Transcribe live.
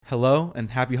Hello and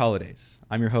happy holidays.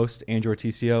 I'm your host, Andrew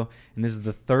Orticio, and this is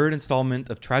the third installment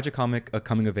of Tragicomic, a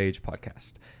coming-of-age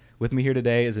podcast. With me here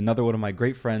today is another one of my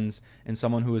great friends and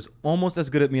someone who is almost as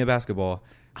good at me at basketball,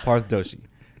 Parth Doshi.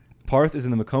 Parth is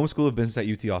in the Macomb School of Business at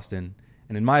UT Austin,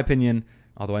 and in my opinion,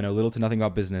 although I know little to nothing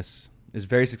about business, is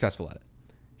very successful at it.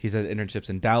 He's had internships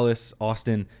in Dallas,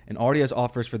 Austin, and already has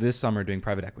offers for this summer doing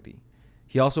private equity.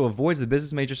 He also avoids the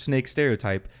business major snake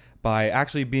stereotype by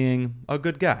actually being a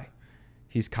good guy.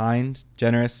 He's kind,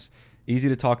 generous, easy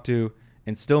to talk to,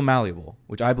 and still malleable,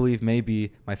 which I believe may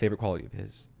be my favorite quality of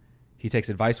his. He takes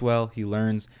advice well, he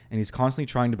learns, and he's constantly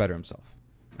trying to better himself.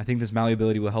 I think this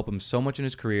malleability will help him so much in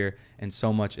his career and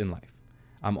so much in life.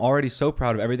 I'm already so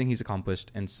proud of everything he's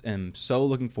accomplished and am so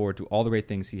looking forward to all the great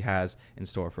things he has in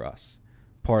store for us.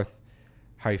 Parth,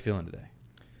 how are you feeling today?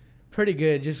 Pretty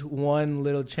good. Just one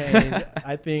little change.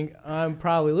 I think I'm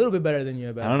probably a little bit better than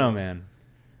you about I don't know, man.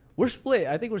 We're split.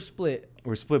 I think we're split.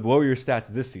 We're split. But what were your stats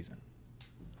this season?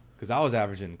 Because I was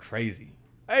averaging crazy.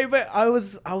 Hey, but I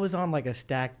was on like a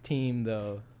stacked team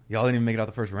though. Y'all didn't even make it out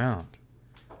the first round.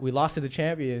 We lost to the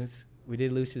champions. We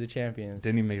did lose to the champions.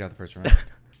 Didn't even make it out the first round.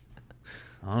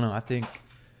 I don't know. I think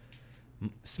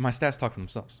my stats talk for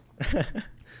themselves.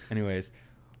 Anyways,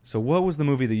 so what was the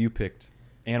movie that you picked,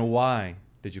 and why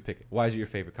did you pick it? Why is it your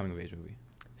favorite coming-of-age movie?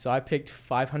 So I picked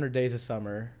 500 Days of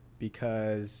Summer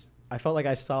because I felt like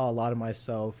I saw a lot of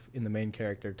myself in the main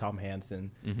character, Tom Hansen,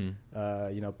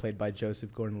 played by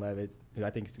Joseph Gordon-Levitt, who I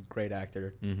think is a great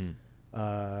actor.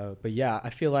 But yeah, I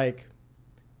feel like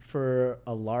for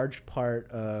a large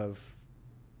part of,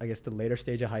 I guess, the later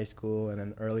stage of high school and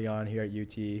then early on here at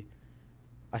UT,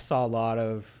 I saw a lot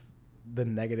of the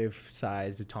negative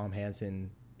sides of Tom Hansen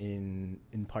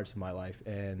in parts of my life.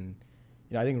 And,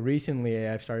 I think recently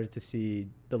I've started to see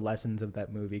the lessons of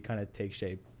that movie kind of take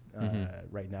shape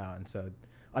right now. And so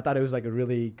I thought it was like a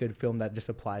really good film that just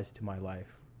applies to my life.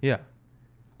 Yeah.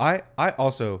 I'd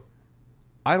watched the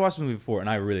movie before and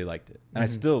I really liked it. And I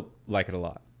still like it a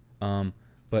lot.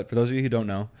 But for those of you who don't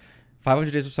know,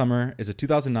 500 Days of Summer is a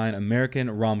 2009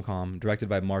 American rom-com directed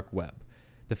by Mark Webb.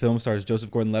 The film stars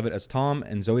Joseph Gordon-Levitt as Tom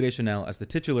and Zooey Deschanel as the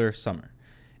titular Summer.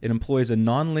 It employs a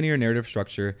non-linear narrative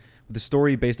structure with the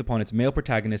story based upon its male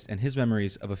protagonist and his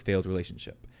memories of a failed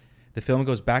relationship. The film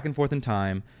goes back and forth in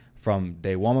time from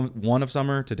day 1 of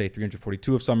summer to day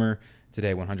 342 of summer to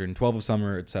day 112 of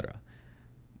summer, etc.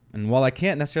 And while I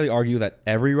can't necessarily argue that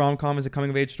every rom-com is a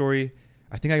coming-of-age story,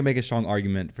 I think I can make a strong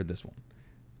argument for this one.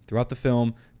 Throughout the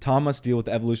film, Tom must deal with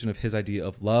the evolution of his idea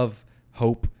of love,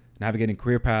 hope, navigating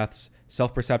career paths,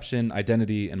 self-perception,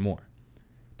 identity, and more.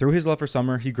 Through his love for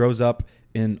summer, he grows up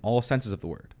in all senses of the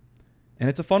word. And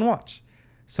it's a fun watch.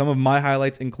 Some of my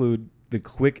highlights include the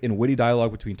quick and witty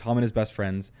dialogue between Tom and his best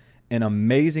friends, an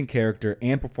amazing character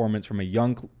and performance from a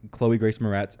young Chloe Grace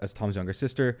Moretz as Tom's younger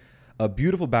sister, a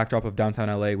beautiful backdrop of downtown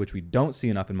LA, which we don't see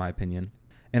enough in my opinion,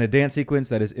 and a dance sequence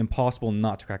that is impossible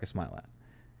not to crack a smile at.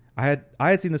 I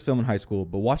had seen this film in high school,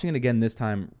 but watching it again this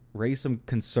time raised some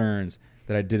concerns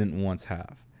that I didn't once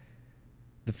have.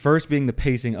 The first being the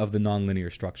pacing of the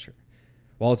nonlinear structure.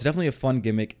 While it's definitely a fun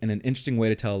gimmick and an interesting way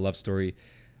to tell a love story,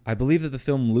 I believe that the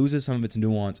film loses some of its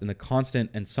nuance in the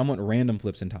constant and somewhat random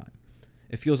flips in time.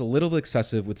 It feels a little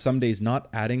excessive, with some days not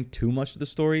adding too much to the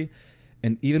story,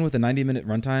 and even with a 90-minute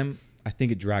runtime, I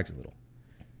think it drags a little.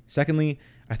 Secondly,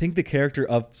 I think the character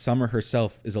of Summer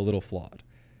herself is a little flawed.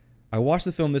 I watched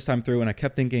the film this time through and I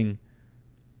kept thinking,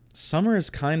 Summer is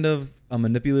kind of a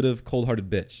manipulative, cold-hearted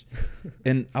bitch.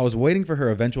 And I was waiting for her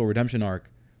eventual redemption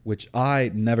arc, which I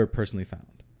never personally found.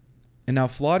 And now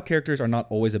flawed characters are not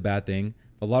always a bad thing.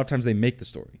 A lot of times they make the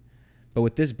story. But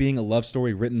with this being a love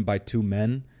story written by two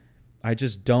men, I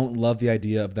just don't love the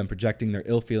idea of them projecting their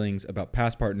ill feelings about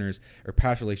past partners or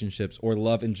past relationships or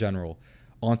love in general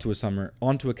onto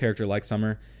a character like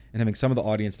Summer, and having some of the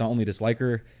audience not only dislike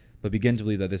her, but begin to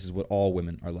believe that this is what all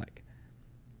women are like.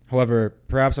 However,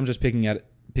 perhaps I'm just picking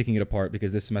it apart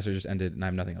because this semester just ended and I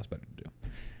have nothing else better to do.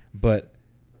 But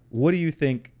what do you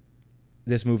think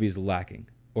this movie is lacking?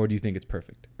 Or do you think it's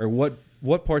perfect? Or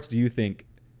what parts do you think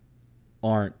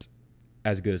aren't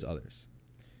as good as others?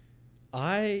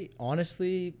 I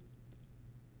honestly,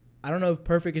 I don't know if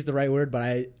perfect is the right word, but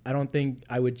I don't think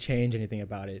I would change anything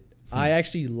about it. I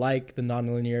actually like the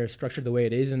nonlinear structure the way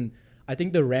it is, and I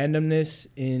think the randomness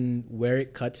in where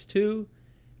it cuts to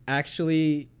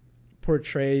actually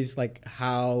portrays like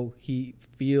how he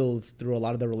feels through a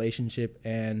lot of the relationship.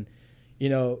 And,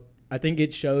 I think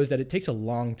it shows that it takes a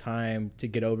long time to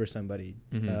get over somebody,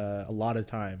 a lot of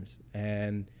times.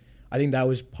 And I think that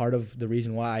was part of the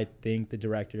reason why I think the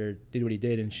director did what he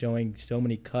did in showing so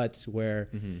many cuts where,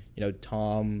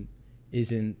 Tom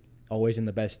isn't always in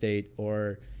the best state,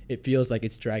 or it feels like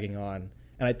it's dragging on.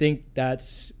 And I think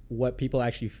that's what people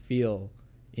actually feel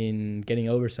in getting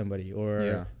over somebody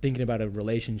or thinking about a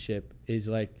relationship is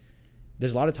like,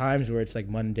 there's a lot of times where it's like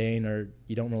mundane or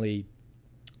you don't really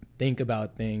think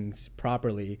about things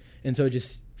properly. And so it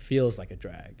just feels like a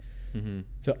drag. Mm-hmm.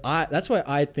 So that's why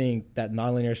I think that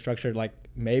nonlinear structure, like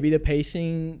maybe the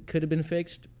pacing could have been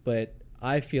fixed, but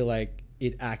I feel like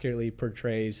it accurately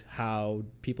portrays how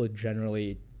people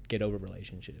generally get over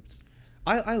relationships.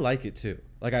 I like it too.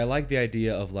 Like I like the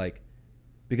idea of like,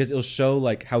 because it'll show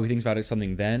like how he thinks about it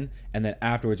something then, and then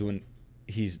afterwards when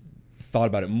he's thought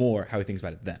about it more, how he thinks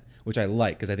about it then, which I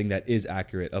like because I think that is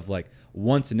accurate of like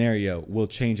one scenario will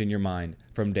change in your mind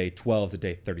from day 12 to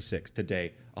day 36 to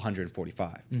day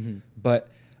 145. Mm-hmm. But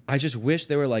I just wish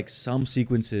there were like some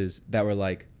sequences that were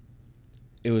like,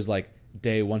 it was like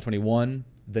day 121,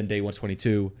 then day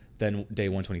 122, then day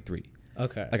 123.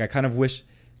 Okay. Like I kind of wish,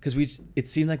 because it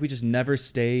seemed like we just never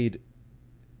stayed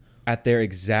at their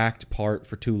exact part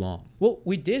for too long. Well,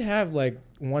 we did have like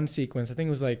one sequence, I think it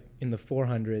was like in the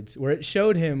 400s, where it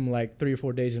showed him like 3 or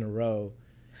 4 days in a row.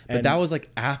 But that was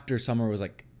like after Summer was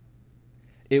like,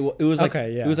 it was like,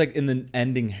 it was like in the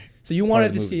ending. So you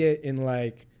wanted to see it in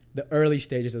like the early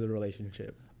stages of the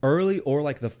relationship. Early or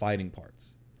like the fighting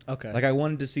parts. Okay. Like I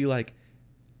wanted to see like,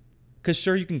 because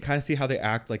sure, you can kind of see how they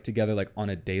act like together like on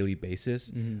a daily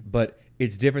basis, but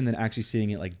it's different than actually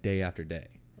seeing it like day after day.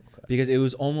 Okay. Because it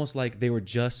was almost like they were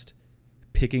just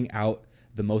picking out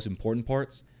the most important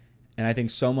parts. And I think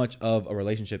so much of a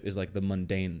relationship is like the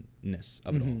mundaneness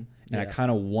of it all. And I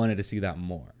kind of wanted to see that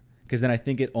more. Because then I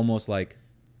think it almost like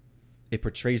it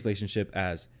portrays relationship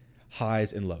as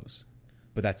highs and lows.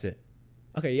 But that's it.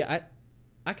 Okay, yeah,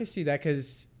 I can see that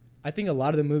because I think a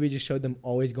lot of the movie just showed them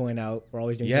always going out or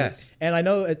always doing something. And I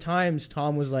know at times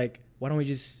Tom was like, why don't we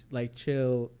just like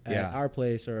chill at our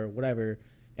place or whatever?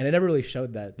 And it never really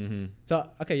showed that. Mm-hmm. So,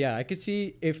 okay, yeah, I could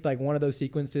see if like one of those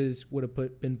sequences would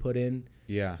have been put in.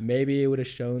 Yeah. Maybe it would have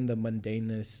shown the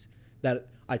mundaneness that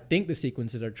I think the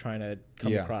sequences are trying to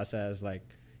come across as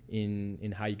like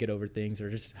in how you get over things or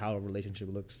just how a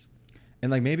relationship looks.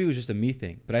 And like maybe it was just a me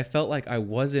thing, but I felt like I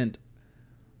wasn't,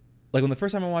 like when the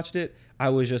first time I watched it, I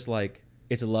was just like,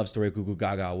 it's a love story, goo goo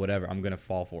gaga, whatever, I'm going to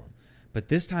fall for him. But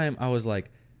this time I was like,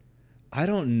 I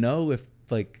don't know if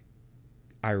like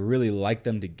I really like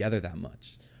them together that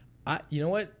much. You know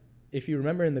what? If you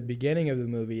remember in the beginning of the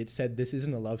movie, it said this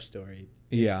isn't a love story.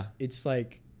 It's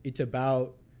like, it's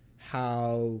about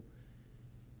how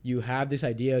you have this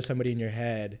idea of somebody in your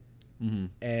head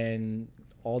and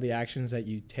all the actions that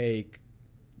you take,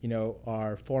 you know,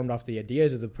 are formed off the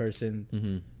ideas of the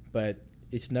person, but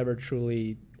it's never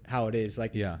truly how it is.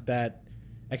 Like that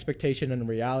expectation and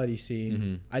reality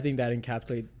scene, I think that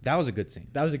encapsulates. That was a good scene.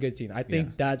 That was a good scene. I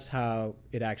think that's how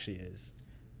it actually is.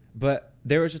 But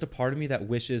there was just a part of me that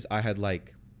wishes I had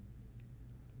like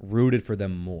rooted for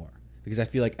them more, because I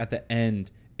feel like at the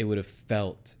end it would have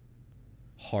felt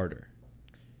harder.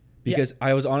 Because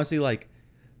I was honestly like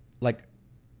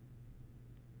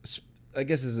I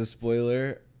guess this is a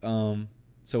spoiler.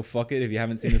 So fuck it if you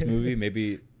haven't seen this movie.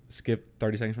 Maybe skip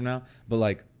 30 seconds from now. But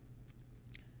like,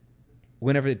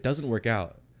 whenever it doesn't work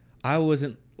out, I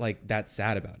wasn't like that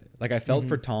sad about it. Like I felt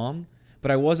for Tom,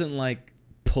 but I wasn't like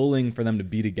pulling for them to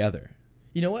be together.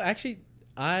 You know what? Actually,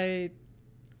 I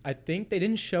think they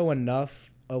didn't show enough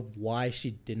of why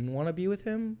she didn't want to be with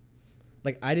him.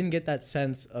 Like I didn't get that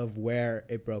sense of where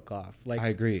it broke off. Like I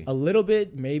agree. A little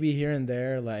bit, maybe here and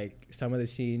there, like some of the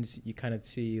scenes you kind of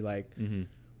see like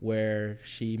where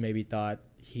she maybe thought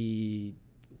he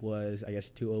was, I guess,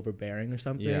 too overbearing or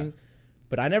something. Yeah.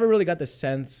 But I never really got the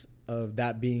sense of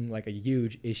that being like a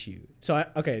huge issue. So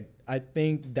I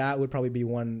think that would probably be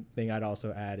one thing I'd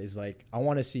also add is like I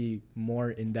want to see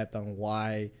more in depth on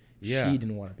why she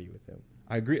didn't want to be with him.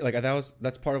 I agree. Like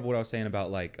that's part of what I was saying about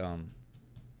like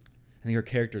I think her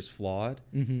character's flawed.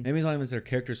 Maybe it's not even that her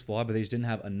character's flawed, but they just didn't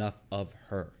have enough of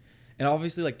her. And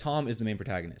obviously, like Tom is the main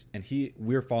protagonist, and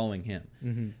we're following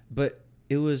him. But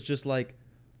it was just like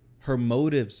her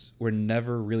motives were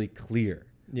never really clear,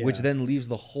 which then leaves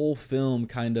the whole film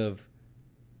kind of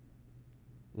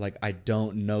like I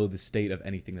don't know the state of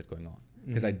anything that's going on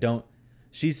because I don't.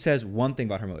 She says one thing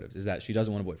about her motives is that she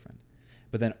doesn't want a boyfriend,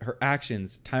 but then her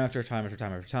actions, time after time after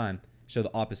time after time, show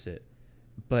the opposite.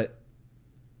 But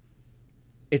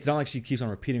it's not like she keeps on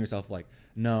repeating herself like,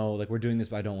 no, like we're doing this,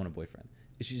 but I don't want a boyfriend.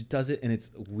 She just does it, and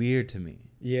it's weird to me.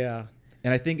 Yeah.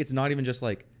 And I think it's not even just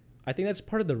like... I think that's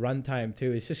part of the runtime,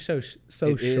 too. It's just so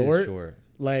short. Is short.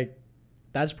 Like,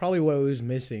 that's probably what was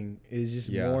missing, is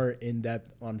just more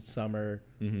in-depth on Summer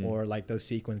or, like, those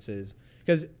sequences.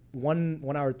 Because 1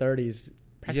 hour 30 is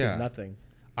practically nothing.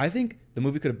 I think the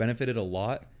movie could have benefited a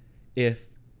lot if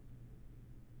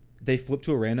they flip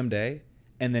to a random day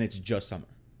and then it's just Summer.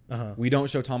 We don't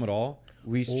show Tom at all.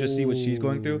 We just see what she's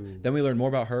going through. Then we learn more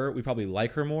about her. We probably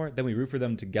like her more. Then we root for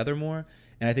them together more.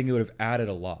 And I think it would have added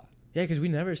a lot. Yeah, because we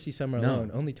never see Summer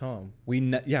alone. Only Tom. We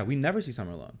never see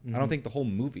Summer alone. I don't think the whole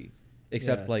movie,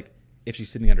 except like if she's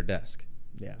sitting at her desk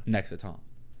next to Tom.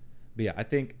 But yeah, I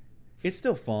think it's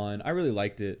still fun. I really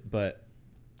liked it, but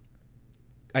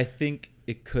I think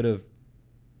it could have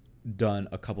done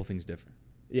a couple things different.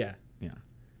 Yeah.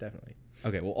 Definitely.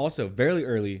 Okay, well, also, very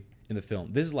early in the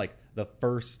film, this is like the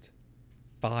first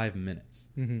 5 minutes.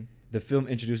 The film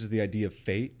introduces the idea of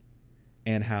fate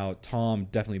and how Tom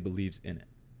definitely believes in it.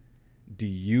 Do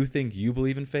you think you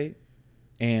believe in fate?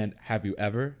 And have you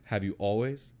ever? Have you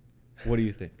always? What do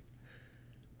you think?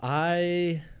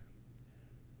 I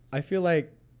feel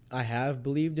like I have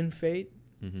believed in fate.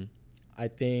 I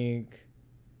think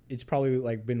it's probably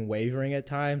like been wavering at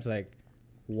times, like,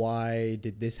 why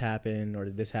did this happen or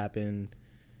did this happen?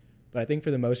 But I think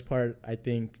for the most part, I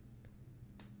think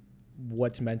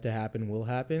what's meant to happen will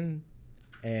happen,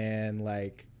 and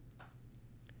like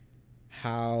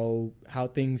how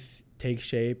things take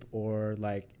shape or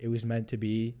like it was meant to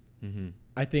be,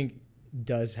 I think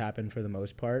does happen for the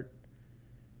most part.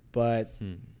 But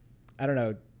I don't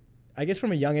know. I guess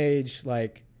from a young age,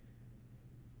 like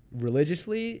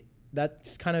religiously,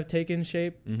 that's kind of taken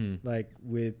shape. Like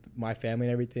with my family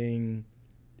and everything,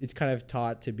 it's kind of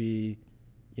taught to be,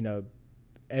 you know,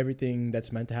 everything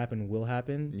that's meant to happen will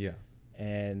happen. Yeah.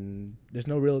 And there's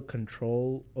no real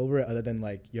control over it other than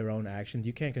like your own actions.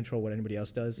 You can't control what anybody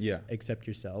else does except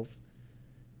yourself.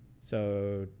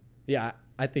 So yeah,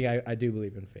 I think I do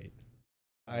believe in fate.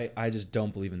 I just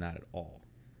don't believe in that at all.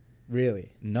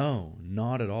 Really? No,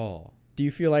 not at all. Do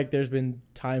you feel like there's been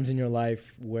times in your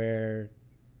life where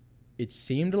it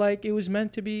seemed like it was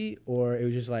meant to be, or it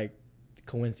was just like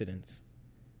coincidence?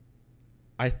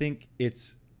 I think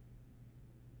it's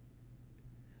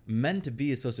meant to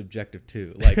be is so subjective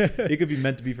too. Like it could be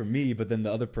meant to be for me, but then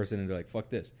the other person is like, fuck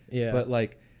this. Yeah. But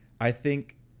like, I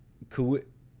think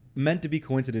meant to be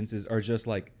coincidences are just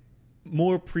like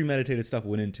more premeditated stuff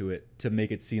went into it to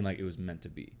make it seem like it was meant to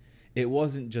be. It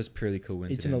wasn't just purely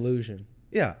coincidence. It's an illusion.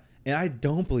 Yeah. And I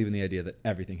don't believe in the idea that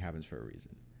everything happens for a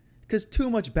reason. Because too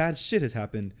much bad shit has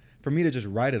happened for me to just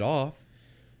write it off.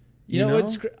 You know?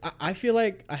 I feel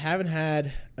like I haven't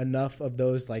had enough of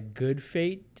those like good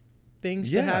fate things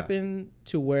to happen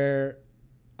to where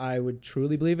I would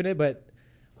truly believe in it. But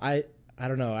I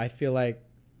don't know. I feel like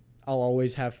I'll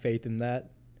always have faith in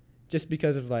that just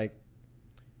because of like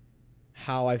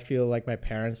how I feel like my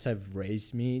parents have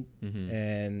raised me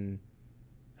and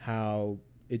how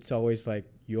it's always like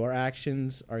your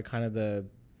actions are kind of the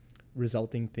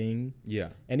resulting thing. Yeah.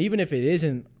 And even if it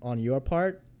isn't on your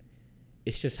part,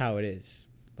 it's just how it is.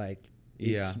 Like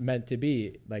it's meant to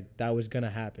be. Like that was going to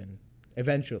happen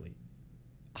eventually.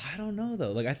 I don't know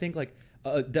though. Like I think like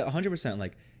 100%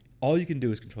 like all you can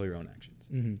do is control your own actions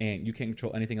and you can't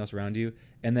control anything else around you.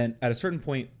 And then at a certain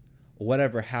point,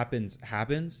 whatever happens.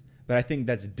 But I think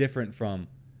that's different from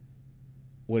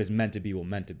what is meant to be will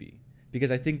meant to be.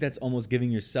 Because I think that's almost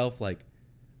giving yourself like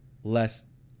less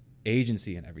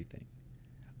agency in everything.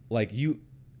 Like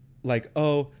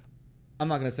oh, I'm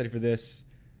not going to study for this.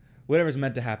 Whatever's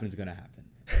meant to happen is going to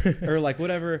happen. Or like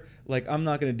whatever, like I'm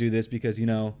not going to do this because, you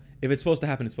know, if it's supposed to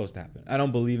happen, it's supposed to happen. I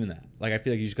don't believe in that. Like I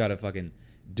feel like you just got to fucking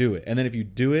do it. And then if you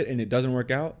do it and it doesn't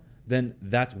work out, then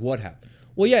that's what happened.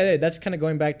 Well, yeah, that's kind of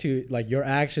going back to like your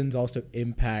actions also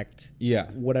impact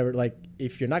whatever. Like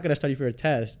if you're not going to study for a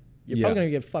test, you're probably going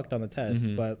to get fucked on the test.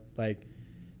 But like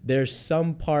there's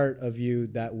some part of you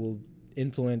that will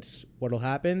influence what'll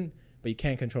happen, but you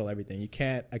can't control everything. You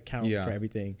can't account for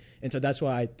everything. And so that's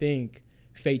why I think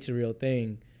fate's a real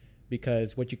thing,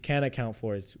 because what you can't account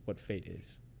for is what fate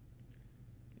is.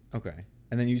 Okay.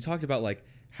 And then you talked about like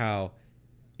how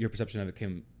your perception of it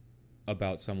came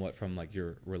about somewhat from like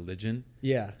your religion.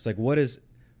 Yeah. It's like, what is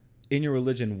in your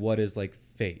religion? What is like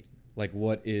fate? Like,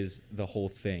 what is the whole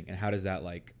thing? And how does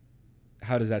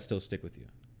that still stick with you?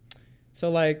 So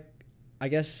like, I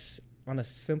guess on a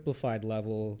simplified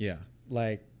level,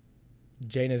 like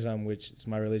Jainism, which is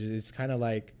my religion, it's kind of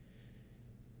like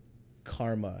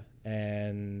karma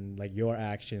and like your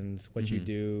actions, what you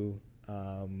do,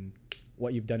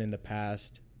 what you've done in the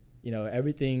past, you know,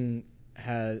 every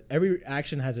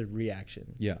action has a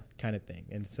reaction kind of thing.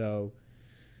 And so,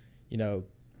 you know,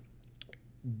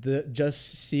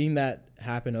 just seeing that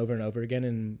happen over and over again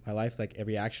in my life, like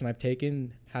every action I've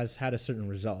taken has had a certain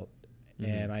result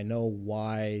and I know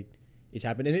why it's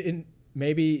happened. And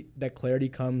maybe that clarity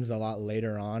comes a lot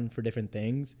later on for different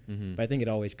things, but I think it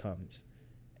always comes.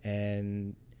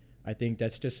 And I think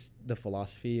that's just the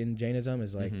philosophy in Jainism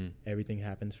is like everything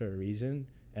happens for a reason,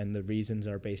 and the reasons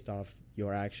are based off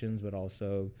your actions, but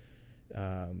also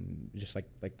just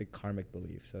like the karmic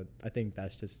belief. So I think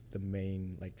that's just the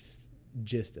main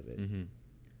gist of it.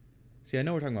 See, I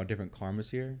know we're talking about different karmas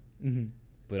here,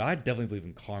 but I definitely believe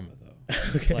in karma though.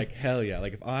 Okay. Like hell yeah.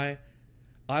 Like if I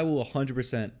will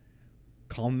 100%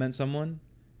 compliment someone,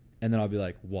 and then I'll be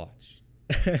like, watch.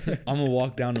 I'm gonna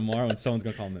walk down tomorrow and someone's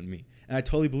gonna compliment me, and I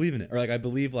totally believe in it. Or like I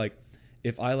believe like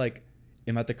if I like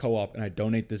am at the co-op and I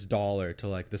donate this $1 to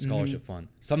like the scholarship fund,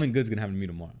 something good's gonna happen to me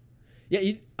tomorrow.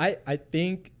 Yeah, I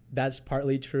think that's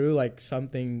partly true. Like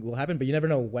something will happen, but you never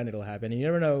know when it'll happen, and you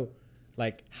never know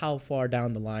like how far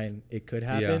down the line it could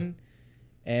happen.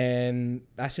 Yeah. And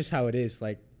that's just how it is.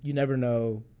 Like you never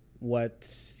know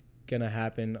what's gonna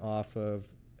happen off of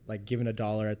like giving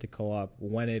 $1 at the co-op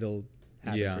when it'll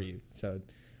happen for you. So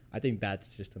I think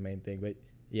that's just the main thing. But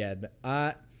yeah,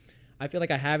 I feel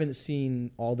like I haven't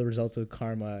seen all the results of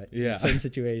karma in certain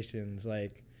situations.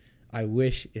 Like I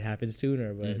wish it happened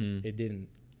sooner, but it didn't.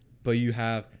 But you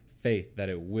have faith that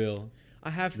it will. I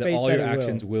have faith that all that your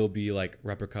actions will be like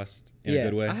repercussed in a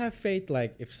good way. I have faith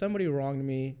like if somebody wronged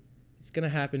me, it's gonna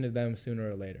happen to them sooner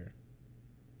or later.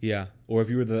 Yeah, or if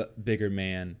you were the bigger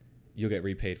man, you'll get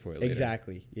repaid for it later.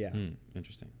 Exactly. Yeah.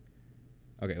 Interesting.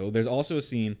 Okay. Well, there's also a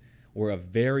scene where a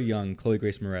very young Chloe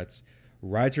Grace Moretz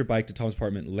rides her bike to Tom's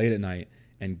apartment late at night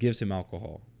and gives him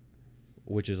alcohol,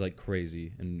 which is like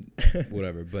crazy and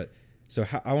whatever. But so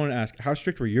I want to ask, how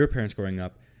strict were your parents growing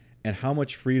up, and how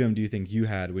much freedom do you think you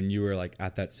had when you were like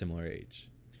at that similar age?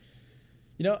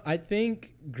 You know, I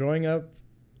think growing up,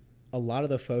 a lot of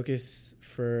the focus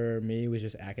for me was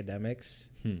just academics,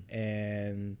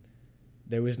 and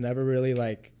there was never really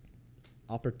like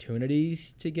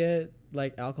opportunities to get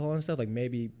like alcohol and stuff, like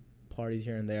maybe parties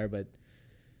here and there, but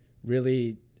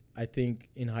really I think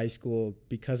in high school,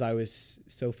 because I was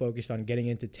so focused on getting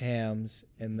into TAMS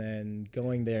and then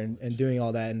going there and doing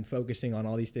all that and focusing on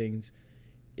all these things,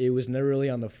 it was never really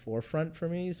on the forefront for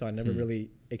me. So I never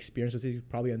really experienced those things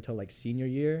probably until like senior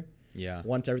year. Yeah.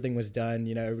 Once everything was done,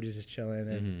 you know, everybody's just chilling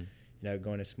and, you know,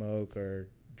 going to smoke or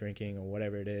drinking or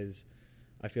whatever it is.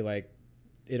 I feel like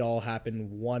it all happened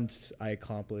once I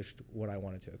accomplished what I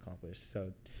wanted to accomplish.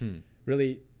 So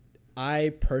really,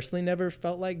 I personally never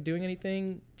felt like doing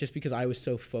anything just because I was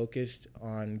so focused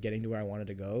on getting to where I wanted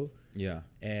to go. Yeah.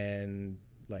 And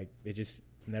like, it just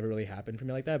never really happened for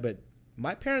me like that. But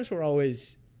my parents were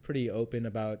always pretty open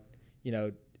about, you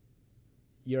know,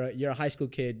 you're a high school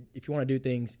kid. If you want to do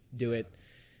things, do it.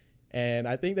 And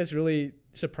I think that's really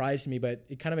surprised me, but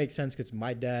it kind of makes sense because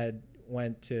my dad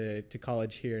went to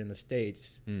college here in the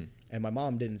States and my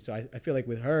mom didn't. So I feel like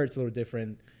with her, it's a little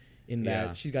different in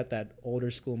that she's got that older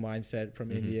school mindset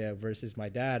from India versus my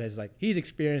dad is like, he's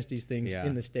experienced these things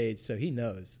in the States, so he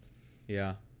knows.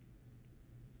 Yeah.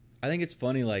 I think it's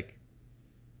funny, like,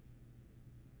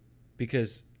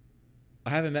 because I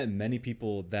haven't met many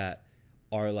people that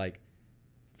are like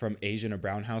from Asian or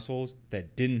brown households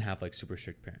that didn't have like super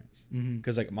strict parents.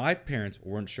 Because like my parents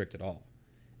weren't strict at all.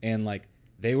 And like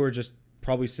they were just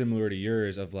probably similar to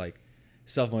yours of like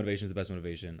self-motivation is the best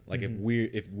motivation. Like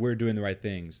if we're doing the right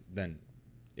things, then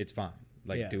it's fine.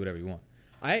 Like do whatever you want.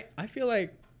 I feel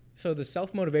like, so the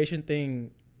self-motivation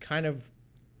thing kind of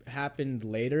happened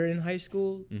later in high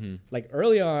school. Like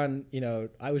early on, you know,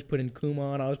 I was putting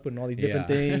Kumon, I was putting all these different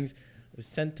things. I was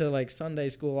sent to like Sunday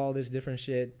school, all this different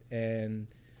shit. And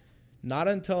not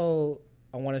until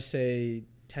I want to say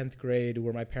 10th grade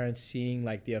were my parents seeing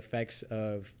like the effects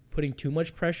of putting too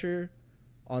much pressure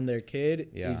on their kid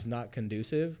is not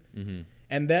conducive.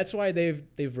 And that's why they've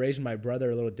raised my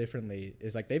brother a little differently.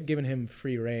 Is like they've given him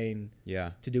free reign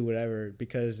to do whatever,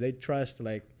 because they trust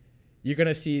like you're going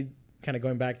to see, kind of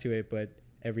going back to it, but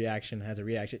every action has a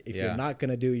reaction. If you're not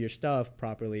going to do your stuff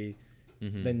properly,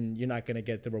 then you're not going to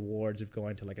get the rewards of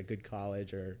going to like a good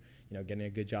college or, you know, getting a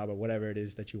good job or whatever it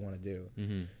is that you want to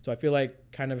do. So I feel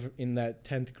like kind of in that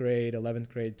 10th grade, 11th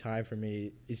grade time for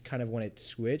me is kind of when it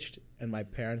switched, and my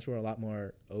parents were a lot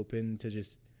more open to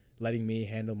just letting me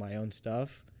handle my own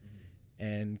stuff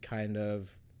and kind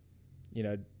of, you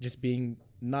know, just being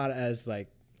not as like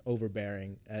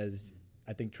overbearing as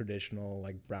I think traditional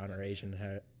like brown or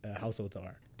Asian households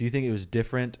are. Do you think it was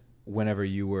different whenever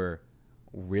you were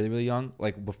really, really young,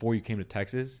 like before you came to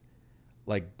Texas?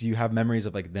 Like, do you have memories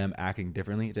of like them acting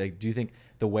differently? Like, do you think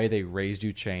the way they raised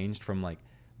you changed from like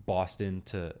Boston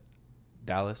to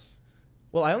Dallas?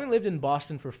 Well, I only lived in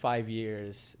Boston for 5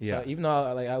 years. So even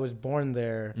though like I was born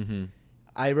there,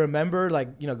 I remember like,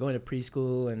 you know, going to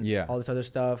preschool and all this other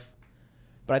stuff.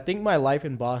 But I think my life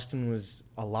in Boston was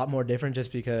a lot more different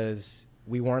just because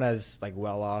we weren't as like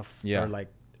well off or like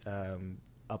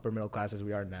upper middle class as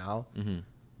we are now. Mm-hmm.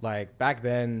 Like back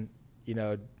then, you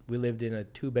know, we lived in a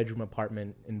 2-bedroom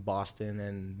apartment in Boston,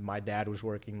 and my dad was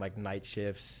working like night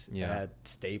shifts at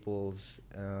Staples.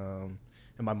 And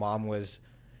my mom was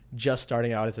just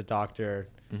starting out as a doctor.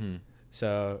 Mm-hmm.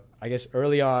 So I guess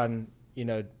early on, you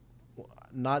know,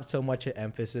 not so much an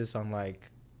emphasis on like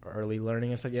early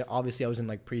learning and stuff. Yeah, obviously I was in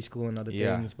like preschool and other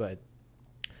things, but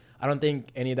I don't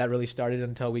think any of that really started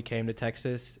until we came to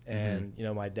Texas. And, you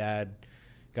know, my dad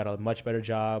got a much better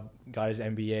job, got his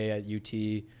MBA at UT.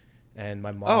 And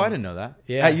my mom. Oh, I didn't know that.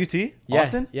 Yeah. At UT?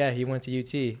 Austin? Yeah, he went to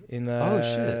UT in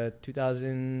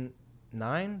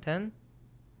 2009, 10.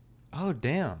 Oh,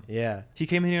 damn. Yeah. He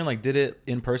came in here and like did it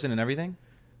in person and everything?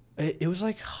 It was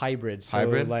like hybrid. So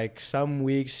like some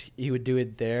weeks he would do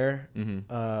it there,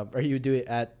 or he would do it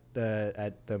at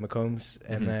the McCombs,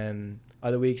 and then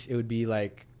other weeks it would be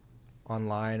like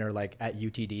online or like at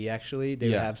UTD. Actually, they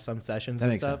would have some sessions that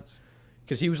and makes stuff. Sense.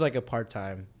 Because he was like a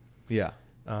part-time. Yeah.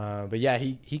 But yeah,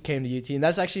 he came to UT, and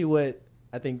that's actually what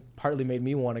I think partly made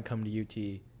me want to come to UT.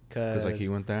 Because like he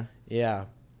went there? Yeah.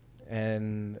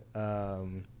 And,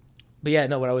 but yeah,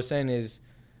 no, what I was saying is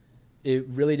it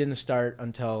really didn't start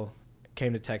until I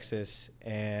came to Texas,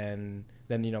 and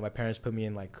then, you know, my parents put me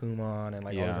in like Kumon and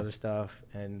like all this other stuff.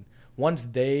 And once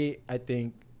they, I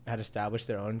think, had established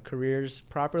their own careers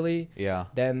properly,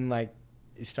 then like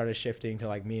it started shifting to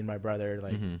like me and my brother,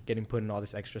 like getting put in all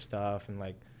this extra stuff and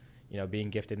like, you know,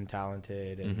 being gifted and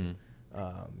talented and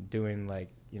doing like,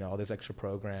 you know, all these extra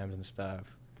programs and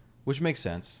stuff. Which makes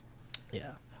sense.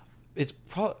 Yeah. It's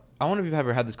probably, I wonder if you've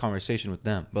ever had this conversation with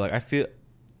them, but like I feel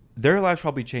their lives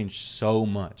probably changed so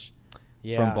much.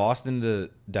 Yeah. From Boston to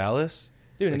Dallas.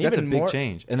 Dude, like, and that's even a big more,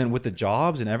 change. And then with the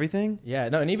jobs and everything. Yeah,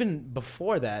 no, and even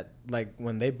before that, like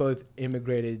when they both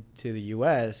immigrated to the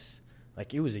US,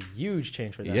 like it was a huge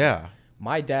change for them. Yeah.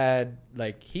 My dad,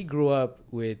 like he grew up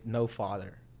with no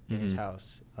father in his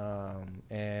house.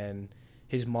 And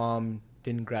his mom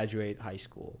didn't graduate high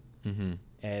school.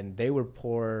 And they were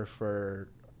poor for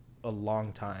a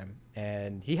long time.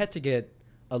 And he had to get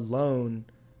a loan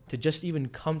to just even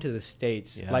come to the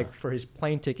States. Yeah. Like for his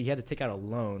plane ticket, he had to take out a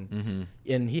loan.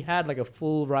 And he had like a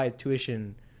full ride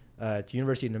tuition to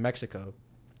University of New Mexico.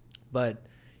 But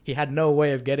he had no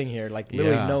way of getting here, like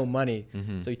literally no money.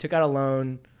 So he took out a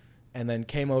loan and then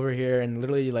came over here and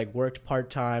literally like worked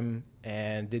part-time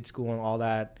and did school and all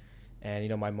that. And, you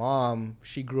know, my mom,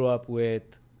 she grew up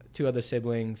with 2 other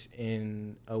siblings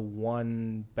in a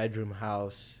 1-bedroom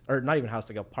house, or not even house,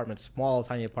 like apartment, small,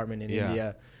 tiny apartment in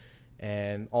India.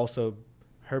 And also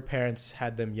her parents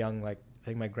had them young. Like I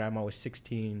think my grandma was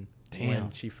 16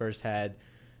 when she first had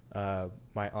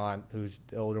my aunt, who's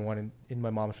the older one in my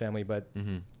mom's family. But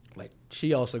like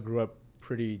she also grew up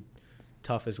pretty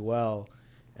tough as well.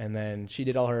 And then she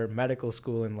did all her medical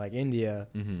school in like India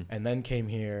and then came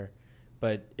here.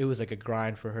 But it was like a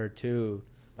grind for her too.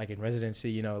 Like in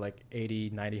residency, you know, like 80,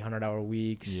 90, 100-hour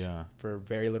weeks for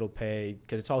very little pay.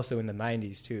 Because it's also in the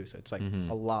 90s too. So it's like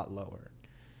a lot lower.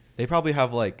 They probably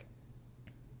have like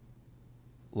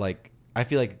I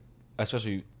feel like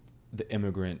especially the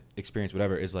immigrant experience,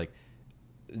 whatever, is like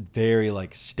very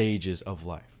like stages of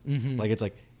life. Like it's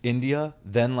like India,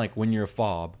 then like when you're a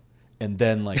fob, and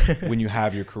then like when you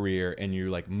have your career and you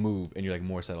like move and you're like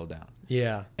more settled down.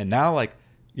 Yeah. And now like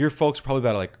your folks are probably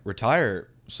about to like retire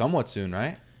somewhat soon,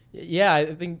 right? Yeah,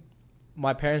 I think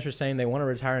my parents were saying they want to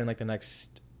retire in like the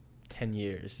next 10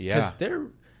 years. Yeah. Because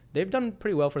they've done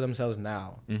pretty well for themselves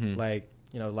now. Like,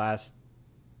 you know, last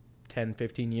 10,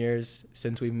 15 years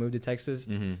since we moved to Texas,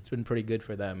 it's been pretty good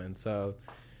for them. And so,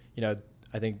 you know,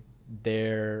 I think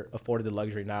they're afforded the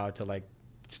luxury now to like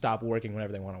stop working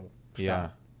whenever they want to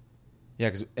stop. Yeah,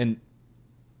 and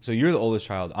so you're the oldest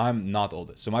child. I'm not the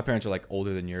oldest. So my parents are like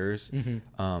older than yours.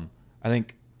 I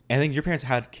think your parents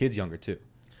had kids younger too.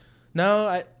 No,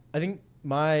 I think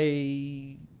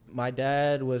my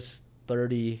dad was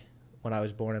 30 when I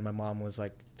was born, and my mom was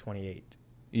like 28.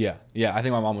 Yeah. I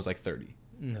think my mom was like 30,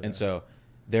 and so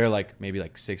they're like maybe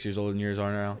like 6 years older than yours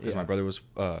are now, because my brother was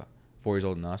 4 years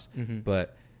older than us.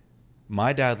 But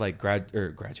my dad like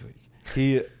graduates.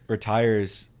 He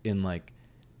retires in like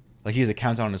he has a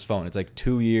countdown on his phone. It's like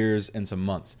 2 years and some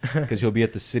months, because he'll be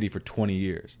at the city for 20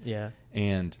 years. Yeah,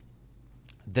 and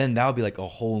then that would be like a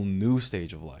whole new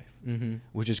stage of life.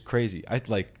 Which is crazy.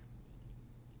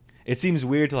 It seems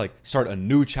weird to like start a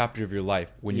new chapter of your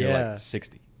life when you're like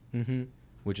 60,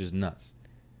 which is nuts.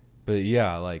 But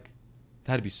yeah, like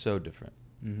that'd be so different.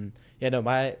 Mm-hmm. Yeah, no,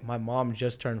 my mom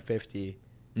just turned 50,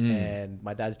 and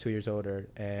my dad's 2 years older,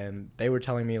 and they were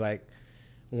telling me like,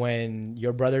 when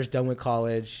your brother's done with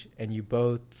college and you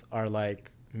both are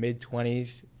like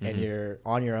mid-20s and you're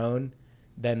on your own,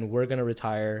 then we're gonna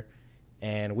retire,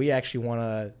 and we actually want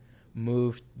to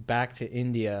move back to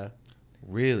India.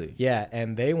 Really? Yeah,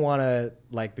 and they want to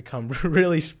like become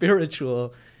really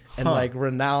spiritual and like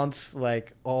renounce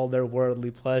like all their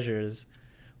worldly pleasures,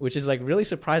 which is like really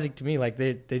surprising to me. Like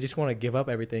they just want to give up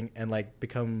everything and like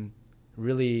become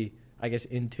really, I guess,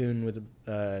 in tune with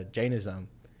Jainism.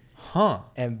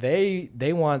 And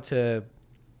they want to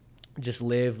just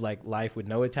live like life with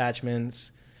no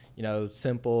attachments, you know,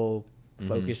 simple,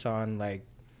 focus on like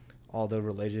all the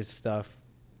religious stuff.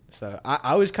 So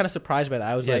I was kind of surprised by that.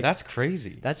 I was like, that's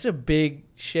crazy. That's a big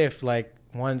shift. Like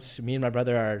once me and my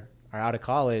brother are out of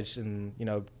college, and you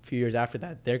know, a few years after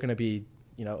that, they're gonna be,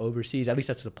 you know, overseas. At least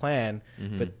that's the plan.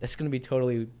 But that's gonna be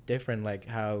totally different. Like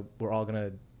how we're all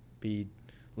gonna be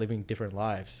living different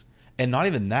lives. And not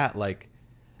even that, like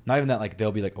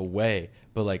they'll be like away,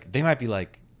 but like they might be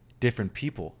like different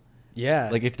people. Yeah.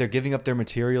 Like if they're giving up their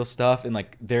material stuff and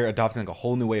like they're adopting like a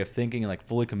whole new way of thinking and like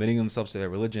fully committing themselves to their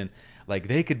religion, like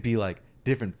they could be like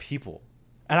different people.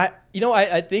 And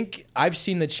I think I've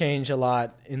seen the change a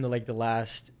lot in the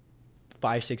last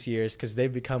 5-6 years, because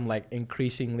they've become like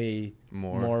increasingly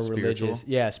more religious.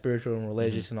 Yeah, spiritual and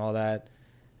religious and all that.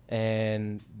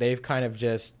 And they've kind of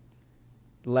just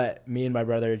let me and my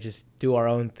brother just do our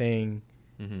own thing.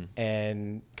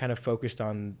 And kind of focused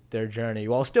on their journey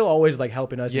while still always like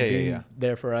helping us and being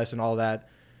there for us and all that.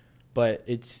 But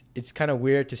it's kind of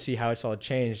weird to see how it's all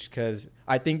changed, because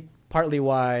I think partly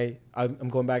why I'm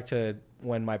going back to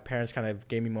when my parents kind of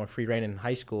gave me more free reign in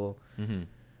high school.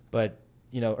 But,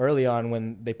 you know, early on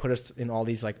when they put us in all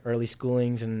these like early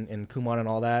schoolings and Kumon and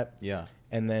all that. Yeah.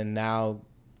 And then now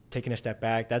taking a step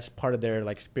back, that's part of their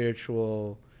like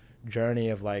spiritual journey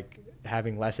of like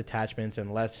having less attachments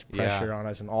and less pressure on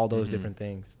us and all those different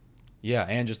things. Yeah,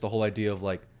 and just the whole idea of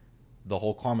like the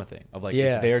whole karma thing of like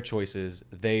it's their choices,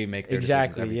 they make their decisions.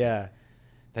 Exactly. Yeah,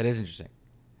 that is interesting.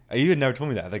 You had never told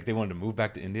me that, like they wanted to move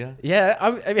back to India. Yeah,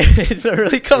 I mean it's not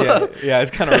really come up. Yeah,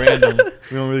 it's kind of random.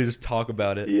 We don't really just talk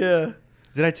about it. Yeah.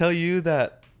 Did I tell you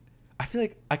that? I feel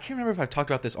like I can't remember if I've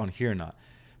talked about this on here or not,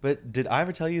 but did I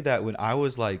ever tell you that when I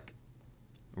was like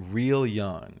real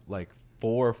young, like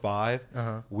 4 or 5,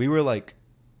 we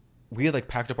had like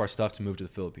packed up our stuff to move to the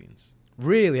Philippines.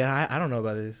 Really? I don't know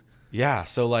about this. Yeah.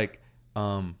 So like,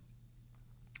 when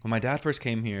my dad first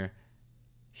came here,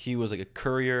 he was like a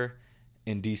courier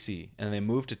in DC, and they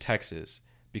moved to Texas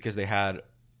because they had,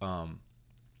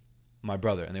 my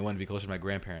brother, and they wanted to be closer to my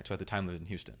grandparents, who at the time lived in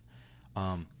Houston.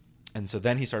 And so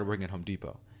then he started working at Home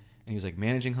Depot, and he was like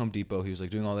managing Home Depot. He was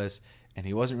like doing all this, and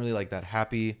he wasn't really like that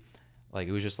happy. Like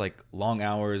it was just like long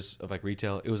hours of like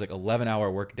retail. It was like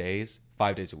 11-hour work days,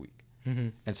 5 days a week.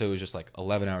 And so it was just like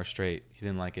 11 hours straight. He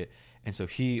didn't like it. And so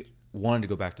he wanted to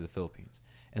go back to the Philippines.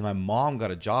 And my mom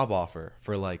got a job offer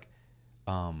for like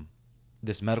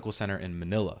this medical center in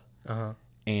Manila.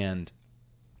 And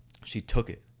she took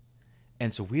it.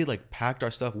 And so we had like packed our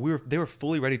stuff. They were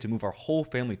fully ready to move our whole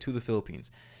family to the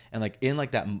Philippines. And like in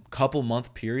like that couple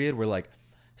month period where like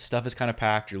stuff is kind of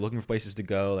packed, you're looking for places to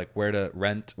go, like where to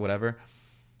rent, whatever.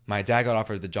 My dad got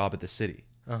offered the job at the city.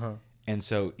 And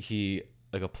so he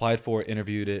like applied for it,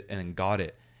 interviewed it, and then got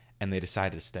it, and they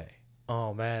decided to stay.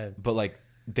 Oh man. But like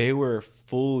they were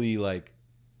fully like,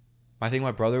 I think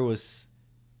my brother was,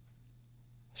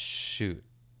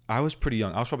 I was pretty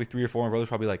young. I was probably 3 or 4. My brother was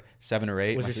probably like 7 or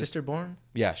 8. Was your sister born?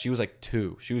 Yeah, she was like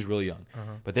 2. She was really young.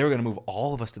 But they were going to move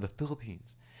all of us to the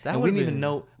Philippines. That and we didn't even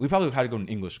know. We probably would have had to go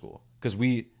to English school. Because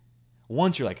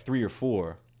once you're like 3 or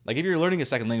 4, like if you're learning a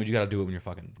second language, you got to do it when you're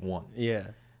fucking 1. Yeah.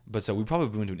 But so we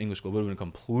probably went to an English school. It would have been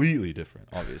completely different,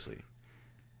 obviously.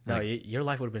 No, your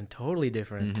life would have been totally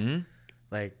different.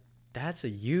 Like that's a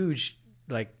huge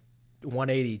like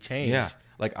 180 change. Yeah.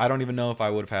 Like I don't even know if I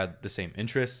would have had the same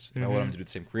interests, if I would have to do the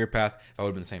same career path, if I would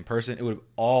have been the same person. It would have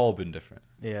all been different.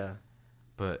 Yeah.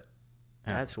 But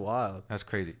that's wild. That's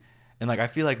crazy. And like I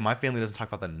feel like my family doesn't talk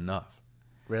about that enough.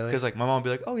 Really? Because like my mom would be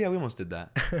like, "Oh yeah, we almost did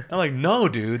that." And I'm like, "No,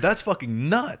 dude, that's fucking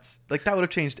nuts. Like that would have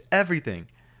changed everything."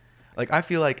 Like I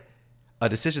feel like a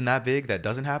decision that big that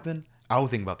doesn't happen, I would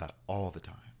think about that all the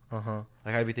time.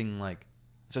 Like I'd be thinking like,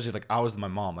 especially like I was my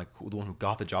mom, like the one who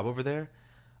got the job over there.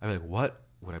 I'd be like, what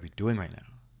would I be doing right now?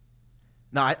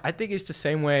 No, I think it's the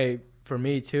same way for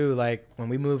me too. Like when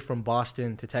we moved from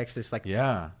Boston to Texas, like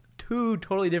 2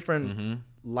 totally different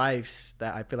lives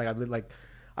that I feel like I've lived. Like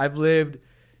I've lived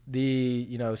the,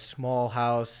 you know, small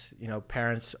house, you know,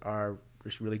 parents are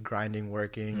just really grinding,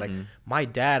 working. Like Mm-hmm. my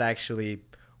dad actually,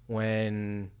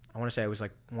 when I want to say I was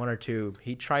like 1 or 2,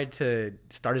 he tried to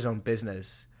start his own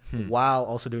business while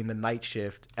also doing the night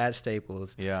shift at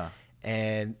Staples. Yeah.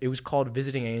 And it was called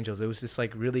Visiting Angels. It was this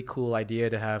like really cool idea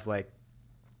to have like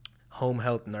home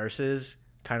health nurses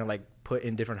kind of like put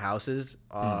in different houses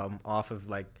off of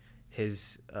like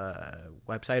his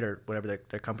website or whatever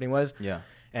their company was. Yeah.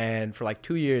 And for like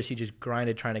 2 years, he just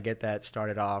grinded trying to get that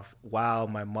started off while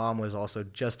my mom was also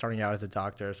just starting out as a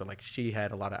doctor. So like she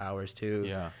had a lot of hours too.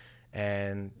 Yeah.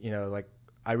 And, you know, like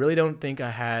I really don't think I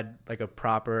had like a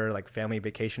proper like family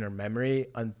vacation or memory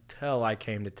until I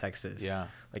came to Texas. Yeah.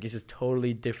 Like it's a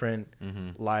totally different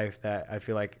life that I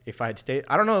feel like if I had stayed,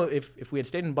 I don't know if we had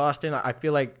stayed in Boston, I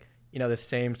feel like, you know, the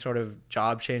same sort of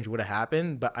job change would have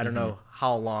happened, but I don't know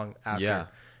how long after. Yeah.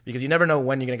 Because you never know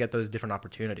when you're going to get those different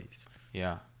opportunities.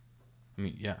 Yeah. I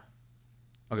mean, yeah.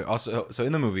 Okay, also, so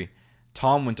in the movie,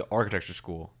 Tom went to architecture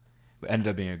school, but ended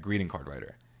up being a greeting card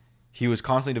writer. He was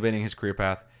constantly debating his career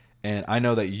path, and I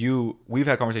know that we've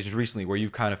had conversations recently where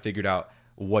you've kind of figured out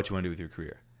what you want to do with your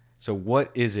career. So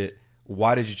what is it?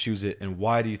 Why did you choose it? And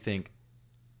why do you think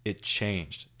it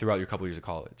changed throughout your couple years of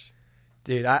college?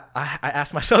 Dude, I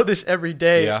ask myself this every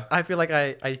day. Yeah. I feel like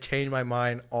I change my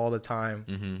mind all the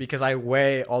time because I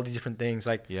weigh all these different things.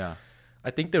 Like, Yeah. I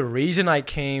think the reason I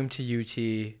came to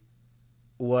UT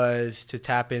was to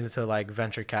tap into like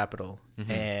venture capital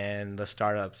and the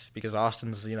startups, because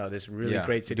Austin's, you know, this really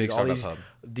great city. Big All startup these hub.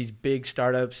 these big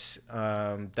startups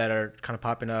that are kind of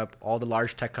popping up. All the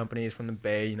large tech companies from the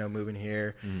Bay, you know, moving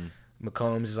here.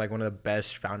 McCombs is like one of the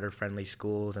best founder-friendly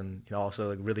schools, and, you know, also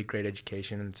like really great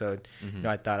education. And so, you know,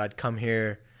 I thought I'd come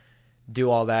here, do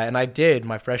all that, and I did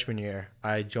my freshman year.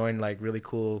 I joined like really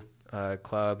cool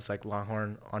clubs like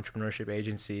Longhorn Entrepreneurship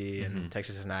Agency and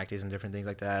Texas Enactus and different things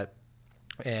like that,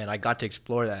 and I got to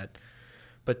explore that.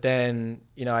 But then,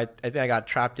 you know, I think I got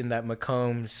trapped in that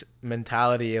McCombs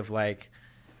mentality of like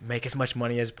make as much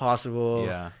money as possible.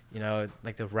 Yeah. You know,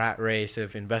 like the rat race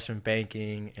of investment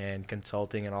banking and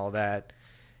consulting and all that.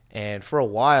 And for a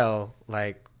while,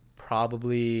 like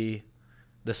probably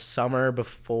the summer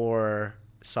before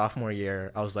sophomore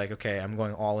year, I was like, okay, I'm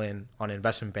going all in on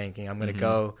investment banking. I'm going to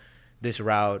go this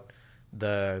route,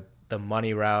 the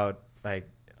money route. Like,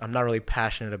 I'm not really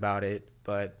passionate about it,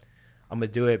 but I'm going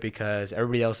to do it because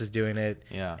everybody else is doing it.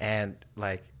 Yeah. And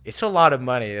like, it's a lot of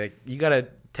money. Like, you got to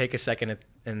take a second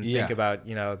and think about,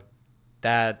 you know,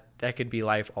 that could be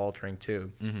life altering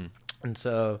too. And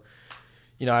so,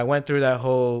 you know, I went through that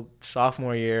whole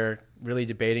sophomore year really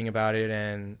debating about it,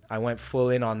 and I went full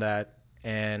in on that.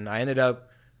 And I ended up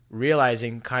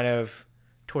realizing kind of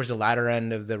towards the latter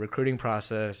end of the recruiting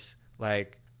process,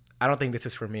 like, I don't think this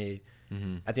is for me.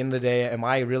 At the end of the day, am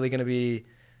I really going to be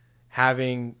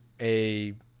having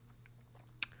a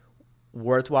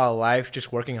worthwhile life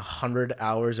just working 100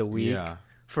 hours a week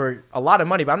for a lot of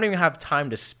money, but I don't even have time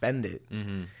to spend it?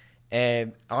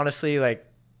 And honestly, like,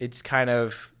 it's kind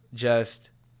of just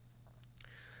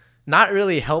not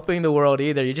really helping the world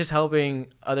either. You're just helping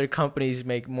other companies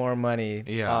make more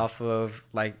money off of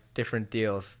like different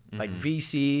deals. Like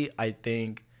VC, I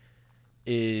think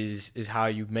is how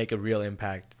you make a real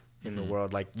impact in the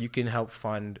world. Like, you can help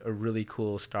fund a really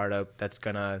cool startup that's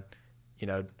gonna, you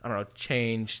know, I don't know,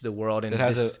 change the world. And it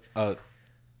has a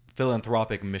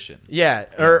philanthropic mission. Yeah,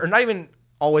 or not even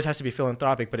always has to be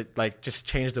philanthropic, but it like just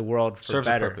changed the world for Serves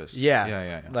better. a purpose.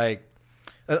 Yeah. Like,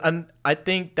 and I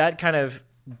think that kind of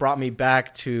brought me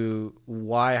back to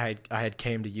why I had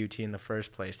came to UT in the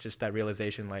first place. Just that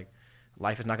realization, like,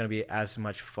 life is not going to be as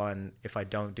much fun if I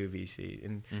don't do VC.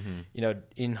 And you know,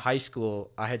 in high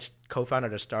school, I had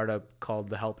co-founded a startup called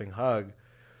The Helping Hug,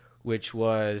 which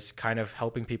was kind of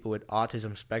helping people with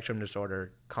autism spectrum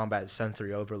disorder combat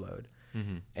sensory overload.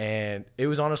 And it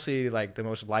was honestly like the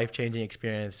most life-changing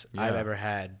experience I've ever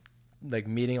had. Like,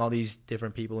 meeting all these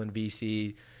different people in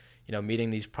VC, you know, meeting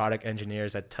these product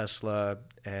engineers at Tesla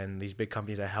and these big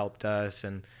companies that helped us,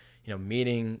 and, you know,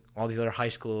 meeting all these other high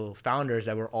school founders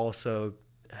that were also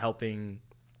helping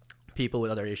people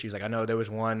with other issues. Like, I know there was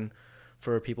one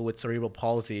for people with cerebral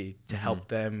palsy to help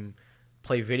them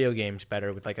play video games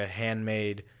better with like a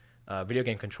handmade video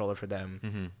game controller for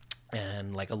them,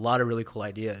 and like a lot of really cool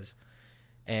ideas.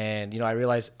 And, you know, I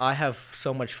realized I have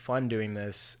so much fun doing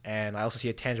this, and I also see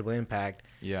a tangible impact.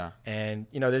 Yeah. And,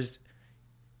 you know, there's,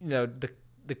 you know,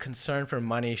 the concern for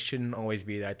money shouldn't always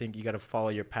be there. I think you got to follow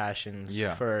your passions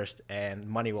first, and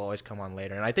money will always come on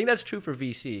later. And I think that's true for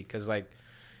VC, because, like,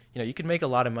 you know, you can make a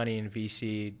lot of money in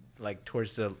VC, like,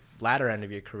 towards the latter end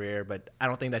of your career, but I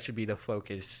don't think that should be the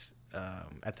focus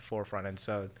at the forefront. And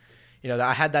so, you know,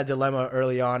 I had that dilemma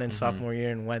early on in sophomore year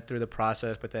and went through the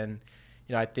process, but then,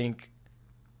 I think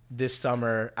this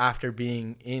summer, after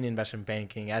being in investment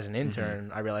banking as an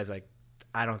intern, I realized like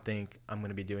I don't think I'm going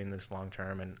to be doing this long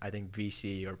term, and I think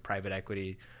VC or private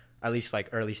equity, at least like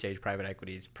early stage private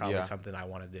equity, is probably something I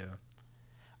want to do.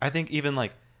 I think even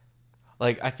like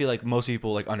I feel like most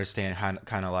people like understand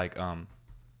kind of like how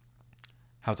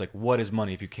it's like, what is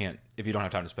money if you don't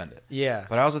have time to spend it? Yeah.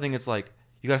 But I also think it's like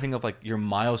you got to think of like your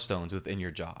milestones within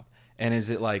your job, and is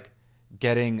it like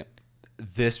getting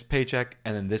this paycheck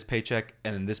and then this paycheck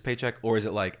and then this paycheck, or is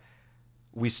it like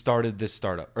we started this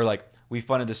startup, or like we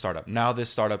funded this startup, now this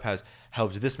startup has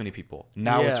helped this many people,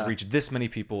 now it's reached this many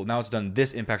people, now it's done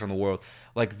this impact on the world.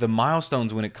 Like the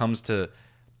milestones when it comes to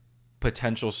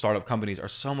potential startup companies are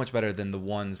so much better than the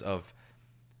ones of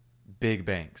big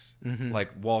banks, like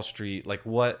Wall Street. Like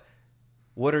what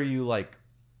are you like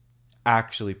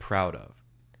actually proud of?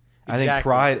 Exactly. I think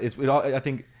pride is I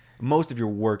think most of your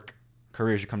work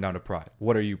career should come down to pride.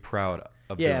 What are you proud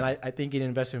of doing? And I think in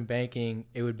investment banking,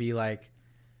 it would be like,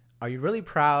 are you really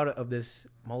proud of this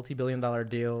multi-billion-dollar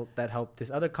deal that helped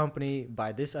this other company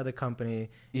buy this other company?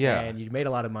 Yeah. And you made a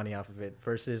lot of money off of it,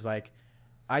 versus like,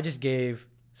 I just gave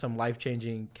some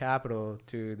life-changing capital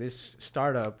to this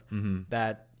startup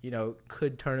that,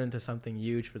 could turn into something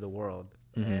huge for the world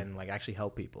and like actually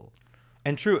help people.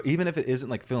 And true, even if it isn't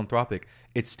like philanthropic,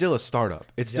 it's still a startup.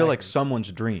 It's still like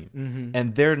someone's dream.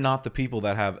 And they're not the people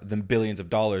that have the billions of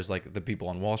dollars like the people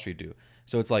on Wall Street do.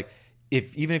 So it's like,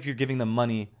 even if you're giving them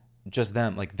money, just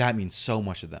them, like that means so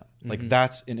much to them. Like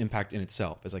that's an impact in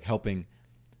itself. It's like helping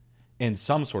in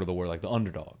some sort of the word, like the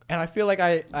underdog. And I feel like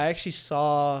I actually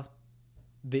saw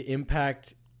the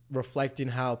impact reflect in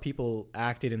how people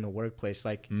acted in the workplace.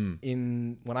 Like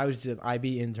when I was an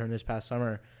IB intern this past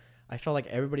summer, I felt like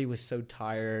everybody was so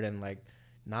tired and like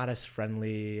not as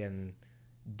friendly and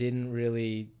didn't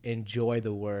really enjoy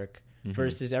the work.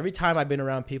 Versus every time I've been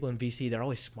around people in VC, they're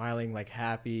always smiling, like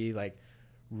happy, like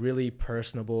really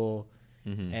personable.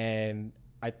 And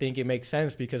I think it makes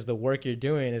sense because the work you're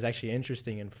doing is actually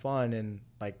interesting and fun and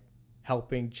like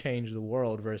helping change the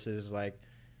world, versus like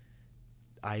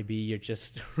IB, you're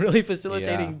just really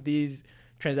facilitating these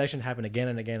transactions happen again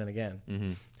and again and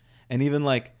again. And even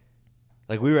like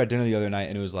we were at dinner the other night,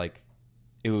 and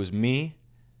it was me,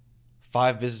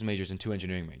 5 business majors and 2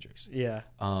 engineering majors. Yeah.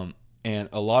 And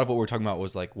a lot of what we're talking about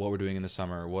was like what we're doing in the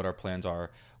summer, what our plans are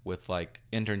with like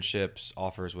internships,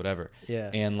 offers, whatever.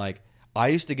 Yeah. And like I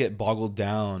used to get boggled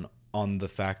down on the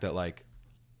fact that like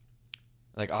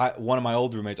one of my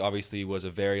old roommates obviously was a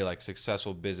very like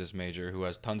successful business major who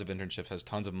has tons of internships, has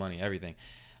tons of money, everything.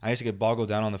 I used to get boggled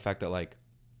down on the fact that like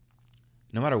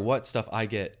no matter what stuff I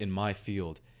get in my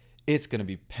field, it's going to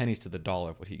be pennies to the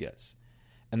dollar of what he gets.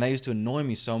 And that used to annoy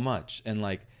me so much. And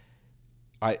like,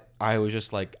 I was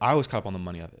just like, I was caught up on the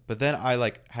money of it. But then I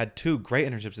like had 2 great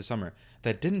internships this summer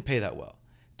that didn't pay that well,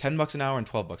 $10 an hour and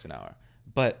 $12 an hour.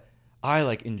 But I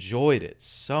like enjoyed it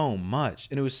so much,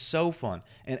 and it was so fun,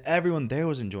 and everyone there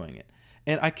was enjoying it.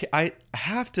 And I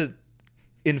have to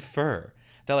infer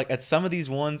that like at some of these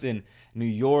ones in New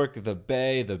York, the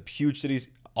Bay, the huge cities,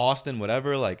 Austin,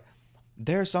 whatever, like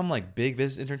there are some like big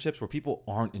business internships where people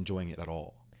aren't enjoying it at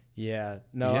all. Yeah.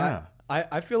 No, yeah.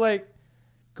 I feel like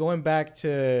going back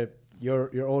to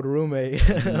your old roommate,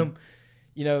 I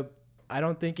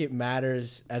don't think it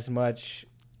matters as much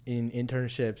in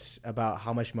internships about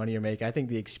how much money you're making. I think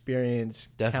the experience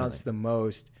counts the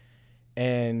most.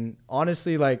 And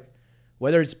honestly, like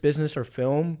whether it's business or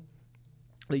film,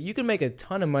 like you can make a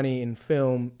ton of money in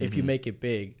film if you make it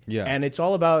big. Yeah. And it's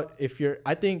all about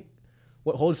I think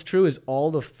what holds true is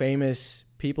all the famous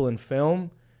people in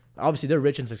film, obviously they're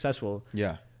rich and successful.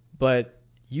 Yeah. But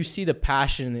you see the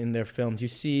passion in their films. You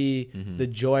see the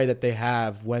joy that they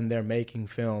have when they're making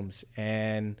films.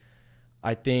 And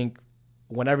I think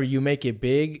whenever you make it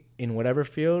big in whatever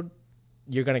field,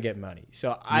 you're going to get money.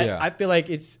 So I feel like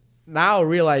it's now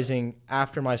realizing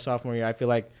after my sophomore year, I feel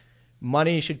like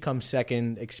money should come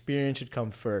second. Experience should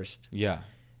come first. Yeah.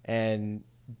 And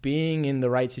being in the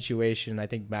right situation, I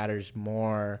think matters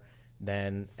more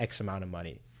than X amount of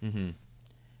money.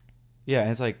 Yeah.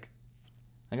 And it's like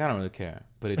I don't really care,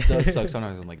 but it does suck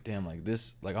sometimes. I'm like, damn, like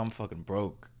this, like I'm fucking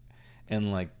broke.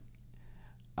 And like,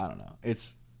 I don't know.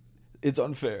 It's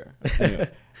unfair.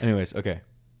 Anyways, okay.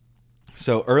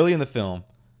 So early in the film,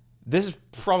 this is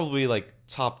probably like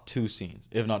top 2 scenes,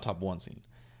 if not top 1 scene.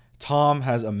 Tom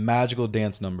has a magical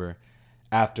dance number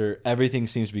after everything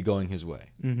seems to be going his way.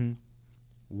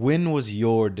 When was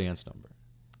your dance number?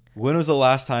 When was the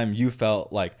last time you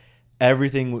felt like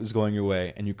everything was going your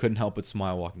way and you couldn't help but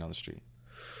smile walking down the street?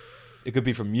 It could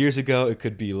be from years ago. It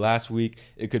could be last week.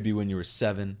 It could be when you were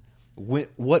 7.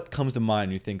 What comes to mind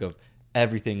when you think of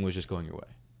everything was just going your way?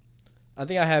 I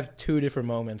think I have two different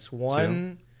moments.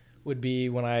 One would be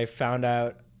when I found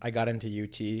out I got into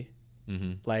UT.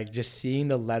 Mm-hmm. Like just seeing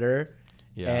the letter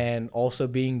and also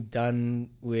being done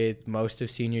with most of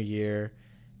senior year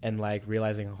and like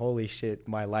realizing, holy shit,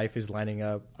 my life is lining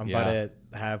up. I'm about to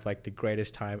have like the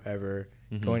greatest time ever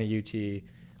going to UT.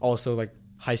 Also like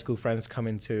high school friends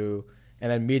coming to,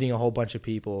 and then meeting a whole bunch of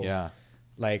people. Yeah.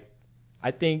 Like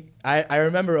I think I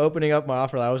remember opening up my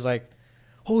offer. I was like,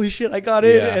 holy shit, I got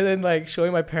in. And then like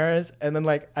showing my parents, and then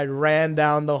like I ran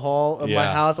down the hall of my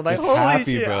house. I'm like, just holy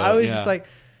happy, shit. Bro. I was just like,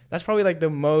 that's probably like the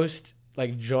most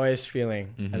like joyous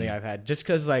feeling I think I've had, just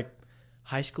because like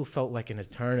high school felt like an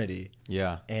eternity.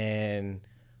 Yeah. And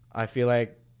I feel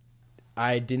like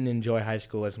I didn't enjoy high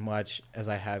school as much as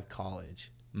I have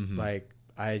college. Like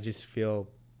I just feel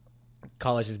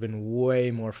college has been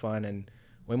way more fun and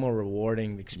way more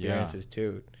rewarding experiences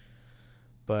too.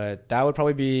 But that would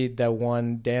probably be that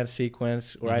one dance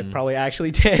sequence where I probably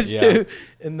actually danced to.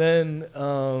 And then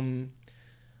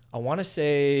I want to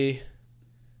say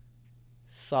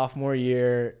sophomore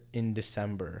year in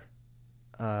December,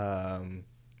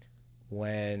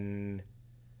 when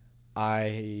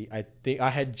I think I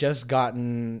had just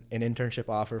gotten an internship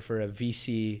offer for a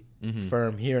VC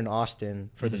firm here in Austin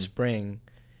for the spring.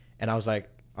 And I was like,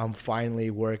 I'm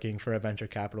finally working for a venture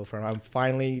capital firm. I'm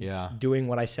finally doing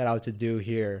what I set out to do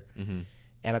here. And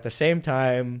at the same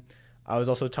time, I was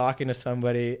also talking to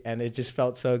somebody, and it just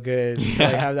felt so good to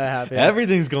like, have that happen.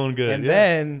 Everything's going good. And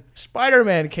then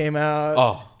Spider-Man came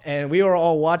out, and we were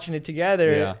all watching it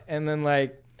together. Yeah. And then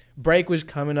like break was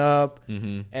coming up,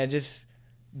 and just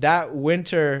that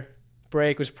winter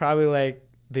break was probably like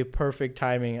the perfect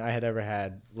timing I had ever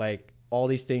had. Like all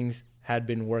these things had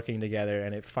been working together,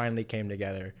 and it finally came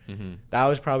together. That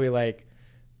was probably like,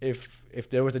 if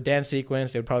there was a dance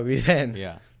sequence, it would probably be then.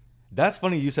 Yeah, that's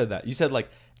funny you said that. You said like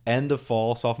end of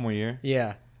fall sophomore year.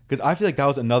 Yeah, because I feel like that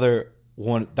was another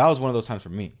one. That was one of those times for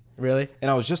me. Really? And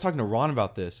I was just talking to Ron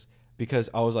about this because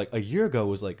I was like, a year ago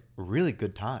was like a really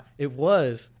good time. It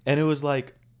was, and it was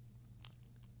like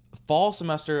fall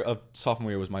semester of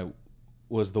sophomore year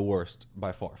was the worst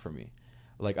by far for me.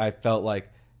 Like I felt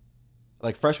like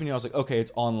freshman year, I was like, okay,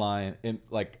 it's online. And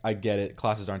like, I get it.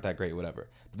 Classes aren't that great, whatever.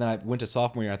 But then I went to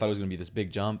sophomore year. I thought it was going to be this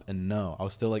big jump. And no, I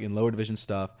was still like in lower division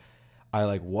stuff. I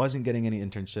like wasn't getting any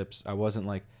internships. I wasn't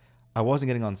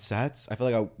getting on sets. I felt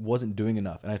like I wasn't doing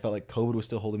enough. And I felt like COVID was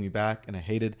still holding me back. And I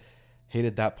hated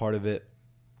that part of it.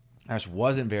 I just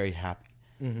wasn't very happy.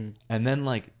 And then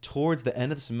like towards the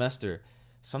end of the semester,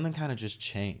 something kind of just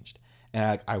changed.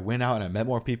 And I went out and I met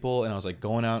more people. And I was like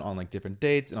going out on like different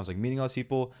dates. And I was like meeting all these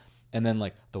people. And then,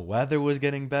 like, the weather was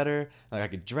getting better. Like, I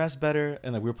could dress better.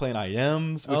 And, like, we were playing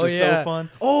IMs, which was so fun.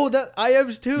 Oh, that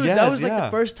IMs, too. Yes, that was, like, the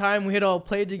first time we had all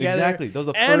played together. Exactly. That was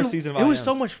the first season of IMs. It was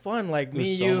so much fun. Like,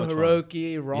 me, you,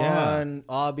 Hiroki, Ron,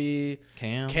 Abi,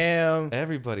 Cam.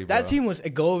 Everybody, bro. That team was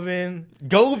Govin.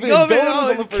 Govin was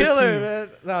on the first killer, team. Man.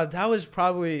 No, that was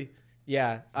probably...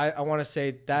 Yeah, I want to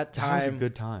say that time... That was a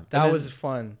good time. That was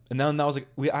fun. And then that was, like...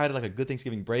 I had, like, a good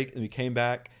Thanksgiving break, and we came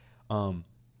back...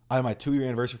 I had my 2-year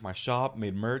anniversary for my shop,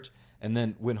 made merch, and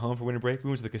then went home for winter break. We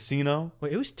went to the casino.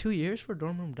 Wait, it was 2 years for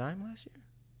Dorm Room Dime last year?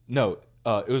 No,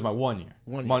 it was my 1 year.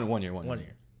 1 year. One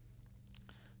year.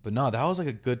 But no, that was like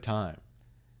a good time.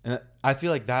 And I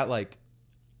feel like that, like,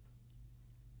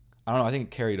 I don't know, I think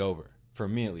it carried over, for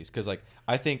me at least. Because, like,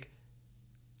 I think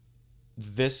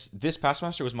this past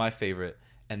semester was my favorite,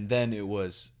 and then it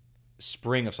was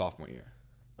spring of sophomore year.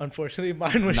 Unfortunately,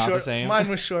 mine was not the same. Mine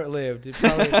was short-lived. It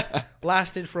probably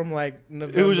lasted from like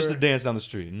November. It was just a dance down the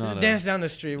street. Dance down the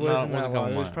street wasn't that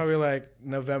long. It was probably like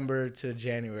November to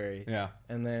January. Yeah.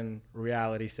 And then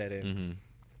reality set in. And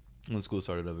then school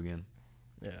started up again.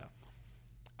 Yeah.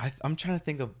 I'm trying to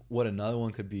think of what another one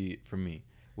could be for me,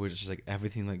 where it's just like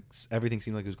everything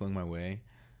seemed like it was going my way.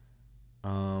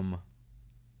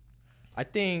 I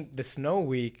think the snow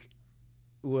week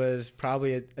was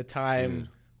probably a time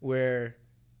where.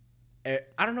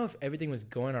 I don't know if everything was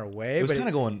going our way. It was kind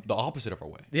of going the opposite of our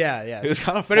way. Yeah, yeah. It was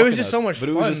kind of But it was just so much fun.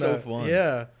 But it was just so fun.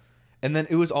 Yeah. And then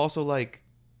it was also like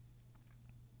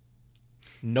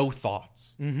no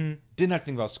thoughts. Didn't have to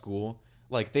think about school.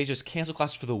 Like they just canceled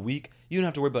classes for the week. You didn't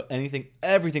have to worry about anything.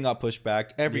 Everything got pushed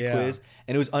back. Every quiz.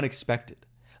 And it was unexpected.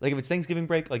 Like if it's Thanksgiving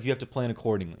break, like you have to plan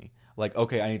accordingly. Like,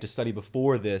 okay, I need to study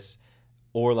before this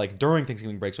or like during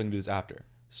Thanksgiving break so I can do this after.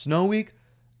 Snow week,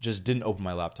 just didn't open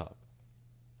my laptop.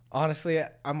 Honestly,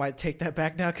 I might take that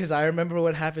back now because I remember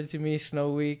what happened to me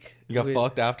Snow Week. You got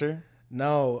fucked after?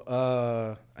 No.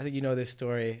 I think you know this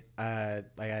story. I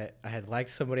had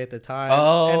liked somebody at the time.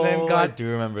 Oh, and then I do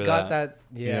remember that.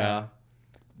 Yeah.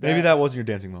 Maybe that wasn't your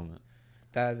dancing moment.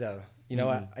 That you know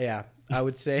what? Yeah, I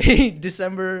would say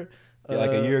December. Yeah,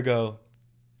 like a year ago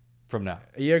from now.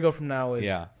 A year ago from now was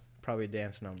probably a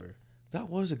dance number. That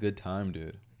was a good time,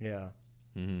 dude. Yeah.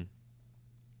 Mm-hmm.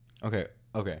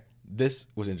 Okay. This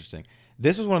was interesting.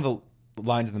 This was one of the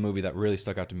lines in the movie that really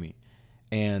stuck out to me.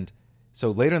 And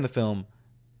so later in the film,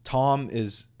 Tom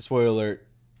is, spoiler alert,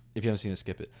 if you haven't seen it,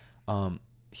 skip it.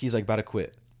 He's like about to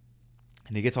quit.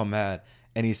 And he gets all mad.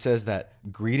 And he says that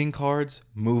greeting cards,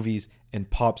 movies, and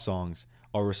pop songs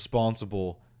are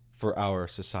responsible for our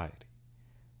society.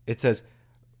 It says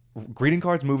greeting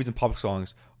cards, movies, and pop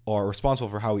songs are responsible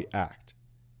for how we act.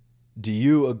 Do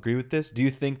you agree with this? Do you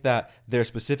think that there are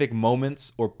specific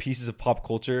moments or pieces of pop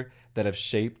culture that have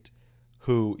shaped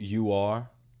who you are?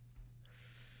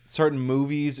 Certain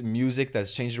movies, music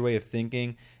that's changed your way of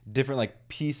thinking, different like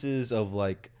pieces of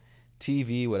like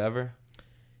TV, whatever?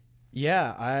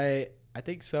 Yeah, I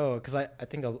think so. Because I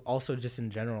think also just in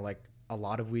general, like a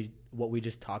lot of what we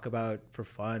just talk about for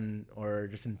fun or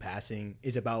just in passing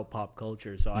is about pop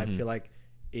culture. So I feel like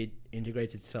it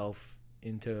integrates itself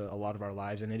into a lot of our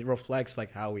lives, and it reflects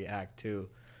like how we act too.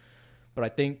 But I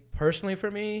think personally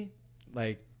for me,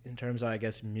 like in terms of I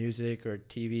guess music or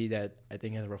TV that I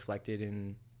think has reflected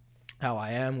in how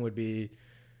I am would be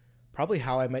probably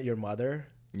How I Met Your Mother.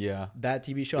 Yeah, that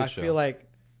TV show. Good show. Feel like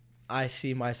I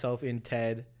see myself in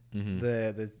Ted,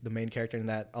 the main character in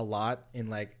that a lot,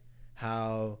 in like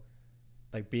how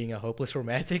like being a hopeless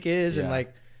romantic is, and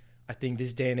like I think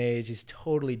this day and age is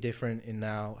totally different in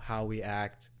now how we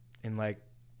act. And like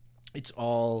it's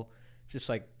all just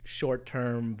like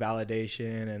short-term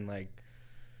validation and like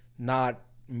not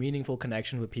meaningful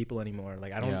connection with people anymore.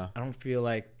 Like I don't feel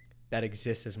like that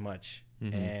exists as much.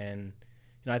 And you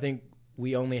know, I think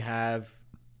we only have,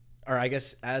 or I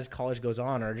guess as college goes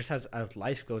on, or just as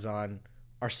life goes on,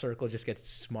 our circle just gets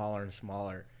smaller and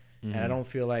smaller. And I don't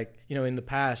feel like, you know, in the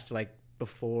past, like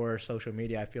before social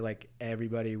media, I feel like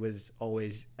everybody was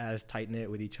always as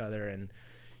tight-knit with each other, and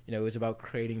you know, it was about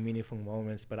creating meaningful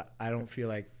moments, but I don't feel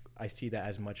like I see that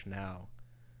as much now.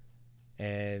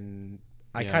 And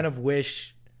I kind of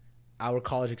wish our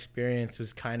college experience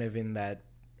was kind of in that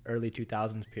early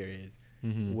 2000s period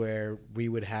where we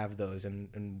would have those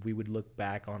and we would look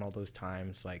back on all those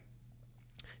times like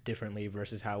differently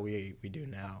versus how we do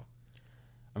now.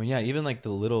 I mean, yeah, even like the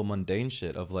little mundane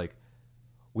shit of like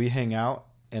we hang out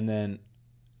and then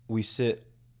we sit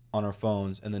on our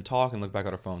phones and then talk and look back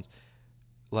at our phones.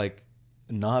 Like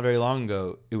not very long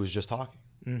ago, it was just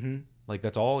talking. Like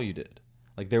that's all you did.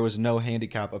 Like there was no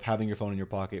handicap of having your phone in your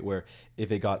pocket where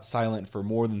if it got silent for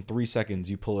more than 3 seconds,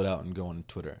 you pull it out and go on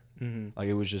Twitter. Like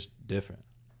it was just different.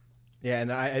 Yeah,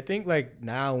 and I think like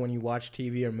now when you watch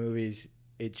TV or movies,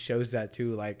 it shows that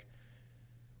too. Like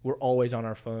we're always on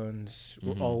our phones.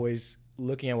 We're always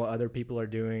looking at what other people are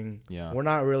doing. Yeah. We're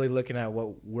not really looking at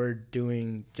what we're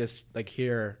doing just like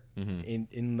here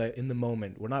in the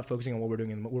moment. We're not focusing on what we're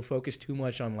doing. We're focused too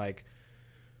much on like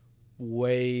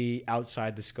way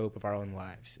outside the scope of our own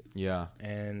lives. Yeah.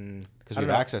 And because we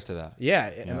have access to that. Yeah.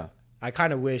 And I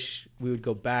kind of wish we would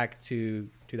go back to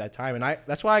that time. And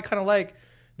that's why I kind of like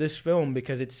this film,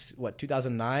 because it's what,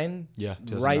 2009? Yeah.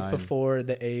 2009. Right before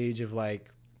the age of like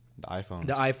the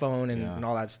iPhone and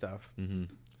all that stuff.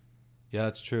 Yeah,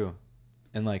 that's true.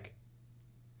 And like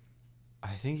I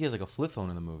think he has like a flip phone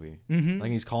in the movie.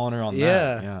 Like he's calling her on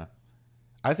that. Yeah.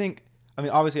 I mean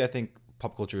obviously I think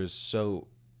pop culture is so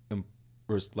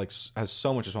like has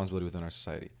so much responsibility within our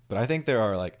society. But I think there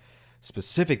are like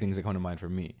specific things that come to mind for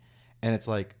me. And it's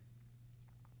like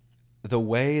the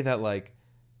way that like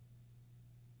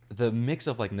the mix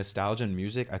of like nostalgia and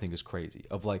music I think is crazy.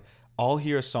 Of like I'll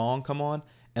hear a song come on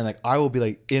and like I will be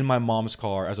like in my mom's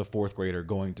car as a 4th grader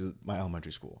going to my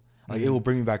elementary school. Like it will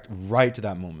bring me back right to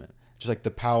that moment. Just like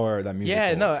the power that music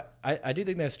holds. No, I do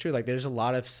think that's true. Like there's a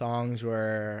lot of songs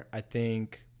where I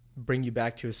think bring you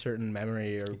back to a certain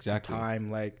memory or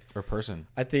time, like or person.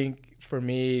 I think for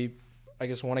me, I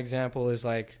guess one example is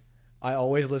like I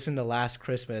always listen to Last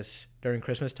Christmas during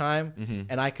Christmas time,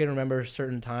 and I can remember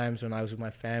certain times when I was with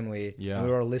my family and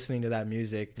we were listening to that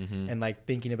music and like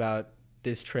thinking about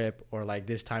this trip or like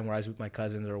this time where I was with my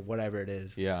cousins or whatever it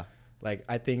is. Yeah, like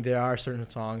I think there are certain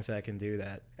songs that can do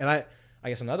that. And I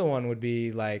guess another one would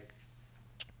be like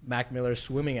Mac Miller's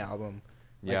Swimming album.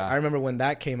 Like, I remember when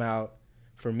that came out.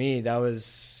 For me, that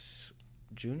was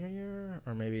junior year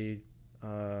or maybe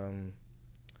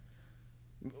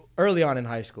early on in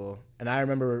high school. And I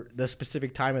remember the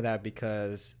specific time of that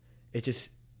because it just,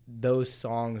 those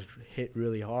songs hit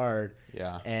really hard.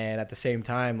 Yeah. And at the same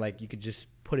time, like you could just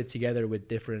put it together with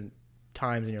different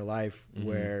times in your life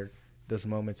where those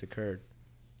moments occurred.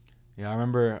 Yeah, I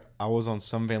remember I was on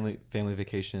some family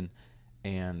vacation,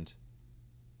 and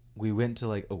we went to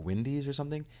like a Wendy's or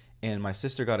something, and my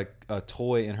sister got a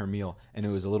toy in her meal, and it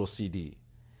was a little CD,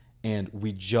 and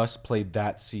we just played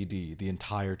that CD the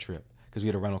entire trip because we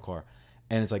had a rental car,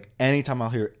 and it's like anytime I'll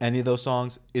hear any of those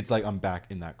songs, it's like I'm back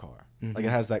in that car. Mm-hmm. Like it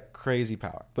has that crazy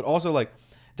power. But also like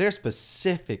there are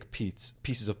specific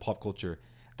pieces of pop culture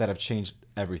that have changed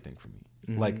everything for me.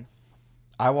 Mm-hmm. Like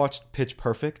I watched Pitch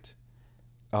Perfect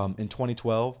in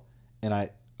 2012, and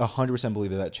I 100%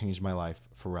 believe that changed my life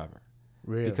forever.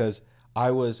 Really? Because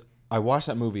I watched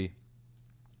that movie,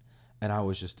 and I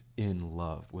was just in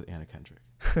love with Anna Kendrick.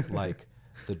 Like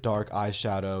the dark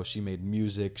eyeshadow, she made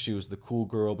music. She was the cool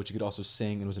girl, but she could also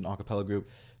sing, and it was an a cappella group.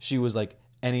 She was like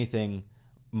anything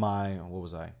my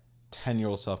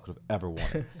 10-year-old self could have ever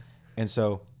wanted. And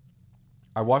so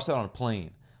I watched that on a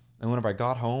plane, and whenever I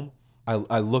got home,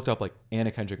 I looked up like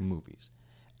Anna Kendrick movies,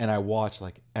 and I watched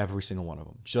like every single one of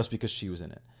them just because she was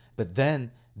in it. But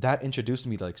then that introduced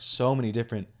me to like so many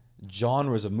different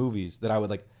genres of movies that I would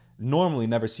like normally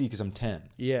never see because I'm 10.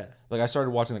 Yeah. Like I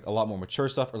started watching like a lot more mature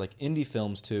stuff, or like indie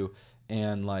films too,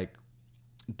 and like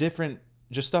different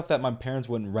just stuff that my parents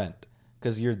wouldn't rent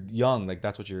because you're young, like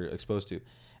that's what you're exposed to.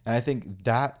 And I think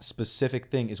that specific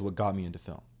thing is what got me into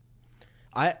film.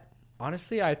 I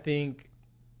think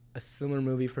a similar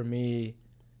movie for me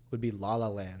would be La La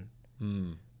Land.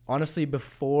 Honestly,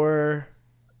 before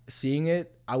seeing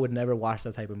it, I would never watch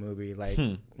that type of movie, like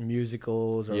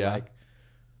musicals or like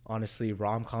honestly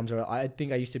rom-coms. Or I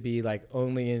think I used to be like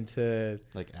only into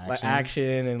like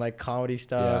action and like comedy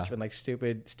stuff and like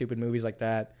stupid movies like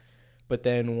that. But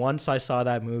then once I saw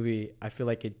that movie, I feel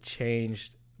like it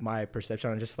changed my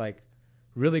perception on just like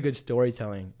really good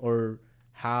storytelling, or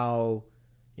how,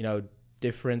 you know,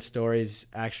 different stories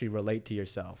actually relate to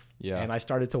yourself. Yeah. And I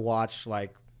started to watch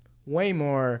like way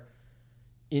more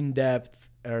in-depth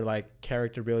or like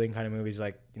character building kind of movies,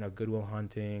 like, you know, Good Will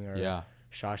Hunting or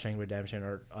Shawshank Redemption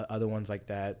or other ones like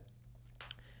that.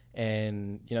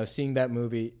 And, you know, seeing that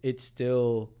movie, it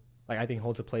still like I think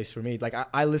holds a place for me. Like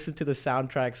I listen to the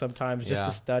soundtrack sometimes just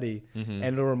to study, and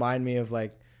it'll remind me of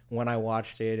like when I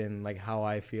watched it and like how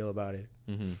I feel about it.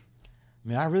 I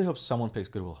mean, I really hope someone picks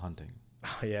Good Will Hunting.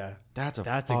 Oh yeah, that's a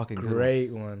fucking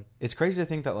great one. It's crazy to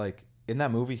think that like in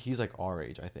that movie he's like our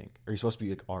age, I think, or he's supposed to be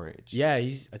like our age. Yeah, I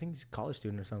think he's a college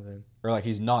student or something. Or like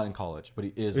he's not in college, but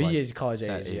he is. But like, he is college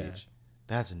that age. Yeah,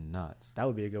 that's nuts. That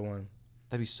would be a good one.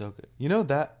 That'd be so good. You know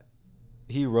that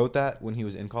he wrote that when he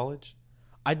was in college.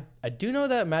 I do know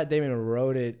that Matt Damon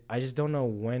wrote it. I just don't know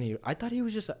when I thought he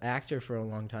was just an actor for a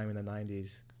long time in the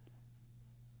 90s.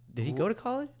 Did he go to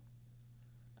college?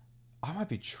 I might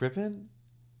be tripping.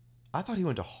 I thought he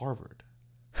went to Harvard.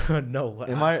 No.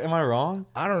 Am I wrong?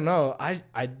 I don't know.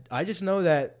 I just know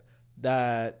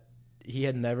that he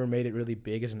had never made it really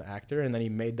big as an actor, and then he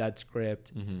made that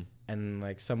script, and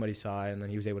like somebody saw it, and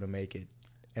then he was able to make it,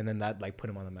 and then that like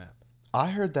put him on the map. I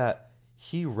heard that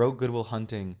he wrote Good Will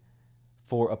Hunting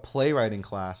for a playwriting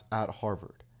class at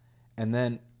Harvard, and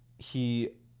then he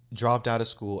dropped out of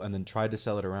school and then tried to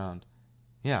sell it around.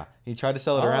 Yeah, he tried to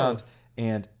sell it around,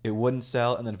 and it wouldn't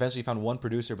sell, and then eventually found one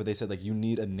producer, but they said like you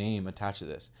need a name attached to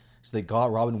this, so they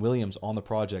got Robin Williams on the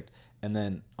project, and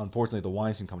then unfortunately the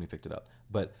Weinstein Company picked it up,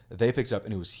 but they picked it up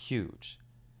and it was huge.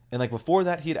 And like before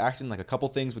that he had acted in like a couple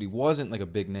things, but he wasn't like a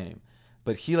big name,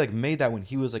 but he like made that when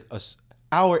he was like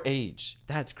our age.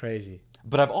 That's crazy.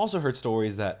 But I've also heard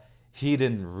stories that he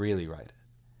didn't really write it,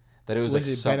 that it was like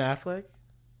Ben Affleck?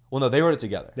 Well, no, they wrote it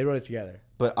together.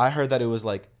 But I heard that it was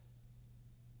like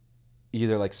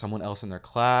either like someone else in their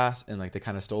class and like they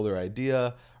kind of stole their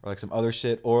idea, or like some other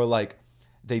shit, or like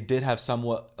they did have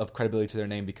somewhat of credibility to their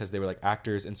name because they were like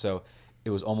actors, and so it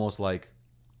was almost like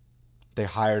they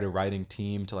hired a writing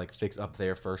team to like fix up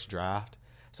their first draft.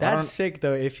 So that's sick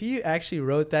though. If he actually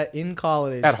wrote that in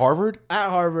college at Harvard,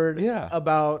 yeah,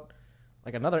 about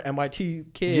like another MIT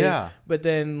kid, yeah, but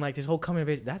then like this whole coming of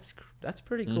age, that's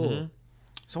pretty cool.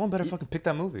 Someone better fucking pick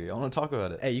that movie. I want to talk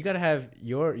about it. Hey, you gotta have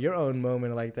your own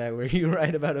moment like that where you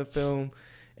write about a film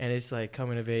and it's like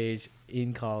coming of age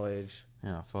in college.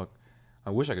 Yeah, fuck.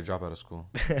 I wish I could drop out of school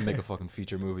and make a fucking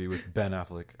feature movie with Ben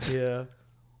Affleck. Yeah.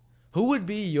 Who would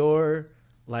be your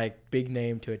like big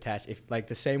name to attach? If like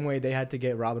the same way they had to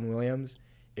get Robin Williams,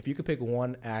 if you could pick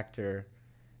one actor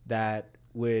that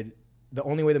would, the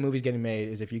only way the movie's getting made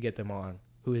is if you get them on,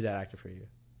 who is that actor for you?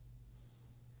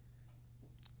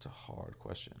 It's a hard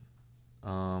question.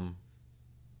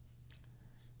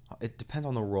 It depends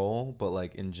on the role, but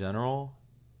like in general,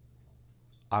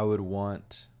 I would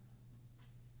want,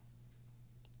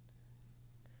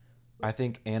 I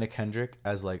think Anna Kendrick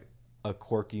as like a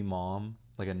quirky mom,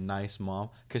 like a nice mom,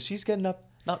 because she's getting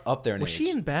not up there in age. Was she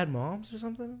in Bad Moms or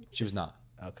something? She was not.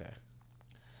 Okay.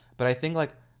 But I think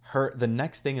like the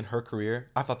next thing in her career,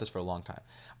 I thought this for a long time.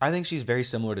 I think she's very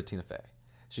similar to Tina Fey.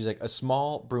 She's like a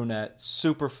small brunette,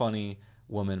 super funny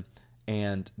woman,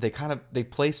 and they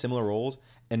play similar roles.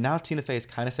 And now Tina Fey has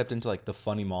kind of stepped into like the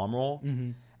funny mom role.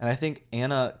 Mm-hmm. And I think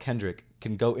Anna Kendrick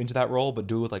can go into that role, but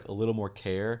do it with like a little more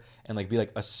care and like be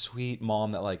like a sweet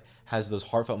mom that like has those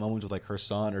heartfelt moments with like her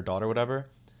son or daughter or whatever.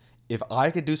 If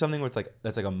I could do something with like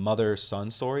that's like a mother-son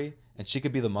story and she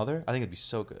could be the mother, I think it'd be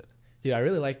so good. Dude, I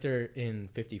really liked her in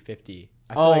 50-50.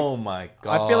 Oh my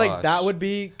god! I feel like that would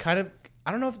be kind of,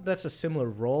 I don't know if that's a similar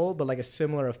role, but like a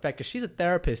similar effect, because she's a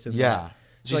therapist in that.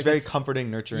 She's like, very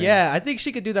comforting, nurturing. Yeah, I think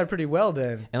she could do that pretty well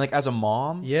then. And like as a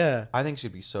mom, yeah, I think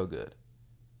she'd be so good.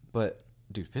 But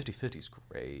dude, 50-50 is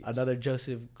great. Another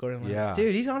Joseph Gordon-Levitt. Yeah,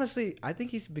 dude, he's honestly, I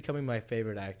think he's becoming my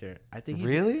favorite actor. I think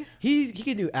really he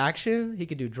can do action, he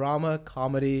can do drama,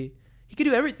 comedy, he can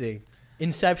do everything.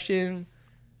 Inception,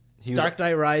 Dark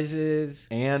Knight Rises,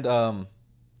 and 10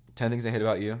 Things I Hate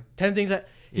About You. 10 Things that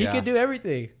he could do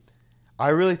everything. I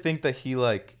really think that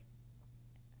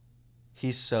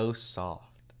he's so soft.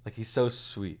 Like he's so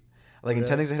sweet. Like in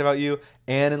 10 Things I Hate About You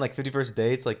and in like 50 First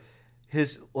Dates, like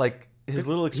his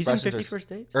little expressions. He's in 50 First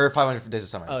Dates? Or 500 Days of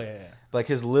Summer. Oh yeah. But like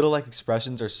his little like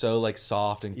expressions are so like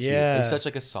soft and cute. Yeah. He's such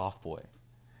like a soft boy.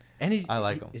 And I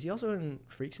like him. Is he also in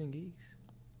Freaks and Geeks?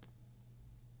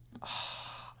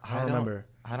 I don't remember.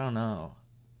 I don't know.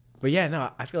 But yeah,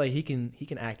 no, I feel like he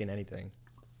can act in anything.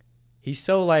 He's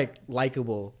so like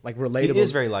likable, like relatable. He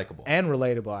is very likable. And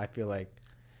relatable, I feel like.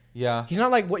 Yeah. He's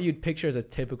not like what you'd picture as a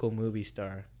typical movie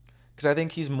star. Because I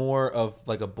think he's more of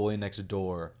like a boy next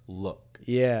door look.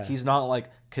 Yeah. He's not like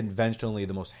conventionally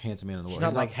the most handsome man in the world.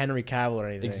 He's not like Henry Cavill or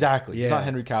anything. Exactly. Yeah. He's not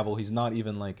Henry Cavill. He's not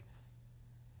even like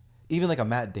a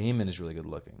Matt Damon is really good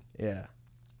looking. Yeah.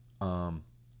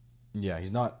 Yeah,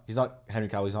 he's not Henry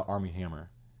Cavill, he's not Armie Hammer.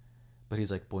 But he's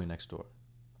like boy next door.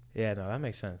 Yeah, no, that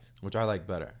makes sense. Which I like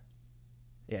better.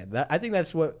 Yeah, I think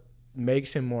that's what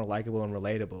makes him more likable and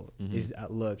relatable. Mm-hmm. Is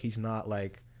look, he's not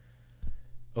like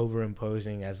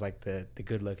overimposing as like the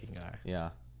good looking guy. Yeah.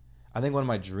 I think one of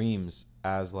my dreams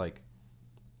as like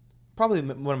probably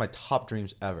one of my top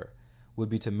dreams ever would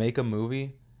be to make a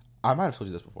movie. I might have told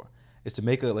you this before. Is to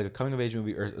make a coming of age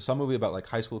movie or some movie about like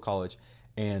high school, college,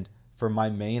 and for my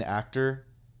main actor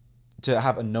to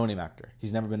have a no-name actor.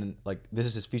 He's never been in, like, this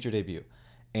is his feature debut,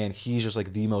 and he's just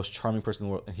like the most charming person in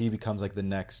the world, and he becomes like the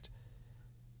next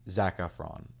Zac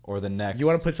Efron or the next. You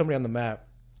want to put somebody on the map,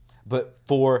 but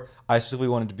I specifically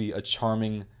wanted to be a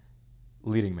charming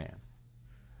leading man.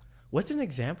 What's an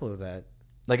example of that?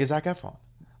 Like a Zac Efron,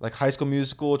 like High School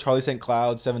Musical, Charlie St.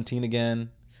 Cloud, 17 again.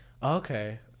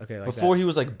 Okay. Like before that. He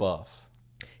was like buff.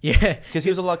 Yeah, because he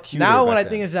was a lot cuter. Now when I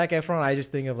think of Zac Efron, I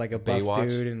just think of like a buff Baywatch.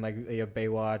 dude and like a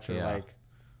Baywatch or like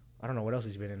I don't know what else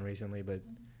he's been in recently, but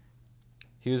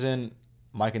he was in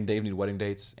Mike and Dave Need Wedding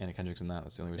Dates. Anna Kendrick's in that.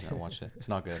 That's the only reason I watched it. It's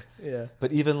not good. Yeah.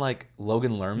 But even like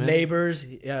Logan Lerman, Neighbors.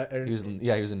 Yeah. He was in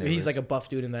Neighbors. He's like a buff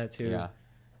dude in that too. Yeah.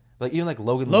 Like even like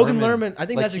Logan Lerman. I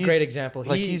think like that's a great example.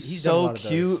 Like he's so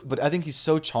cute, but I think he's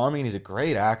so charming and he's a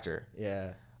great actor.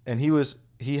 Yeah. And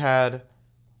he had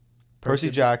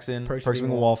Percy Jackson, Percy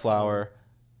Being a Wallflower.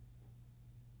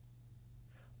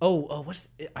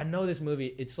 I know this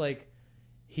movie. It's like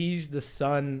he's the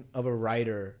son of a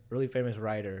writer, really famous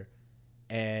writer,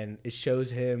 and it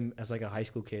shows him as like a high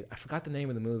school kid. I forgot the name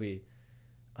of the movie.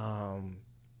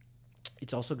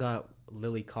 It's also got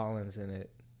Lily Collins in it.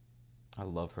 I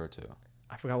love her too.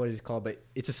 I forgot what it's called, but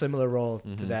it's a similar role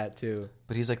to that too.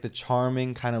 But he's like the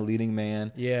charming kind of leading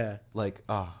man. Yeah. Like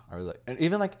I really like, and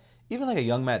even like a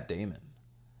young Matt Damon.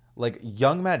 Like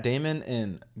young Matt Damon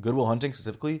in Good Will Hunting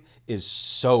specifically is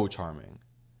so charming,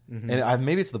 and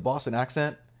maybe it's the Boston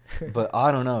accent, but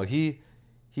I don't know. He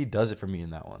does it for me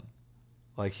in that one.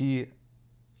 Like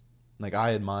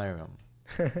I admire him.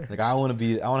 Like I want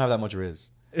to have that much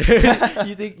Riz.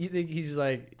 You think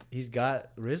he's got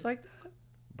Riz like that,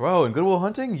 bro? In Good Will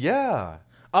Hunting, yeah.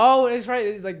 Oh, it's right.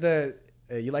 It's like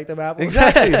you like them apples?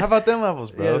 Exactly. How about them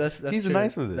apples, bro? Yeah, that's he's true.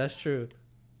 Nice with it. That's true.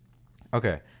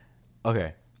 Okay.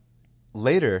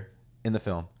 Later in the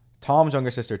film, Tom's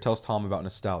younger sister tells Tom about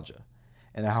nostalgia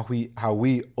and how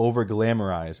we over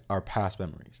glamorize our past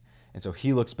memories. And so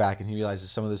he looks back and he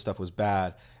realizes some of this stuff was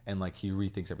bad and like he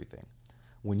rethinks everything.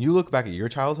 When you look back at your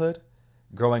childhood,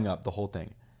 growing up, the whole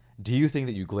thing, do you think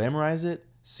that you glamorize it,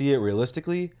 see it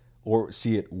realistically, or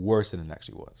see it worse than it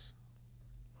actually was?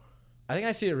 I think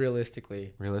I see it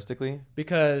realistically. Realistically?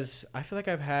 Because I feel like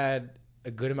I've had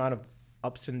a good amount of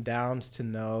ups and downs to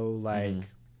know like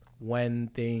when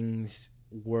things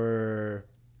were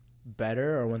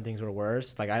better or when things were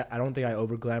worse. Like I don't think I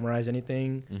over glamorized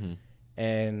anything. Mm-hmm.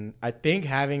 And I think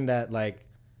having that like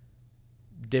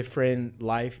different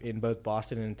life in both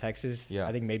Boston and Texas,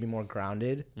 I think made me more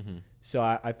grounded. Mm-hmm. So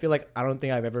I feel like I don't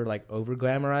think I've ever like over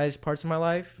glamorized parts of my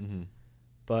life,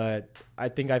 but I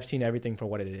think I've seen everything for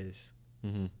what it is.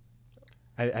 Mm-hmm.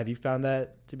 Have you found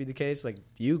that to be the case? Like,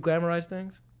 do you glamorize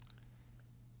things?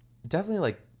 Definitely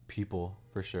like people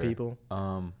for sure. People.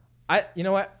 You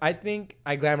know what? I think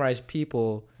I glamorize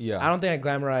people. Yeah. I don't think I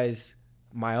glamorize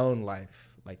my own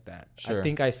life like that. Sure. I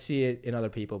think I see it in other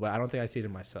people, but I don't think I see it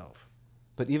in myself.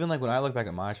 But even like when I look back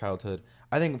at my childhood,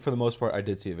 I think for the most part I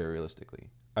did see it very realistically.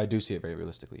 I do see it very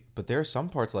realistically. But there are some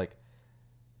parts like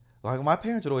my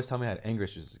parents would always tell me I had anger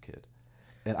issues as a kid.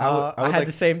 And I would had like,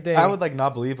 the same thing. I would like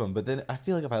not believe them. But then I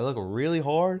feel like if I look really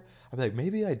hard, I'd be like,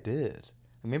 maybe I did.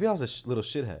 Maybe I was a little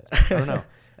shithead. I don't know.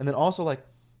 And then also like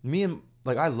me and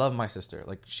like I love my sister.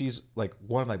 Like she's like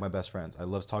one of like my best friends. I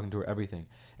love talking to her, everything.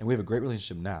 And we have a great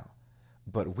relationship now.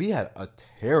 But we had a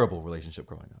terrible relationship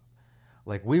growing up.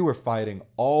 Like we were fighting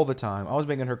all the time. I was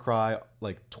making her cry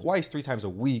like twice, 3 times a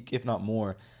week, if not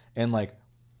more. And like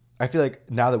I feel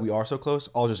like now that we are so close,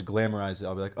 I'll just glamorize it.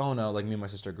 I'll be like, oh no, like me and my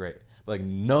sister are great. But like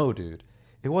no, dude.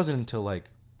 It wasn't until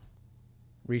like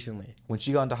recently when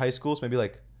she got into high school, so maybe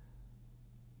like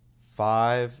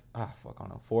 4,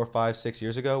 5, 6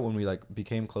 years ago when we like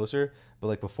became closer. But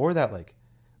like before that, like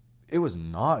it was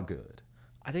not good.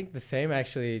 I think the same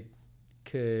actually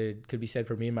could be said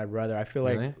for me and my brother. I feel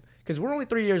like Really? because we're only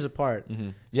 3 years apart. Mm-hmm.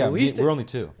 So Yeah, we're only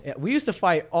 2. Yeah, we used to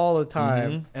fight all the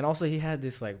time, and also he had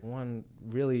this like one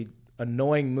really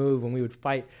annoying move when we would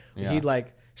fight. Yeah. He'd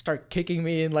like start kicking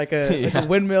me in like a, like a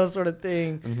windmill sort of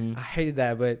thing. Mm-hmm. I hated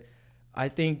that, but I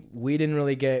think we didn't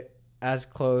really get as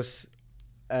close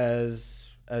as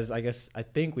I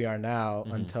think we are now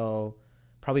until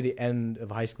probably the end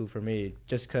of high school for me.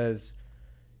 Just because,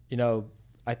 you know,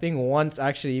 I think once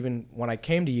actually even when I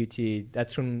came to UT,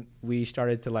 that's when we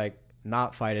started to like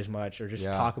not fight as much or just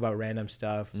talk about random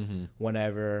stuff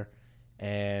whenever.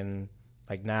 And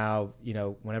like now, you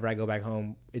know, whenever I go back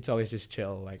home, it's always just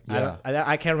chill. Like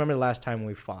I can't remember the last time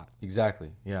we fought.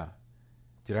 Exactly. Yeah.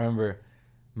 Dude, I remember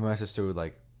my sister would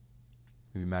like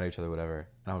we'd be mad at each other, whatever,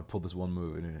 and I would pull this one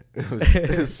move, and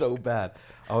it was so bad.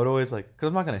 I would always like, because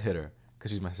I'm not gonna hit her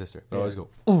because she's my sister, but I always go,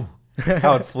 ooh.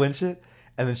 I would flinch it,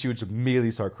 and then she would just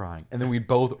immediately start crying, and then we'd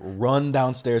both run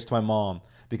downstairs to my mom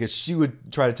because she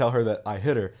would try to tell her that I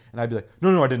hit her, and I'd be like,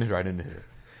 no, I didn't hit her.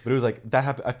 But it was like that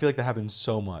happened. I feel like that happened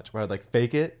so much where I'd like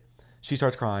fake it, she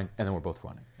starts crying, and then we're both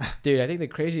running. Dude, I think the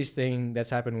craziest thing that's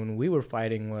happened when we were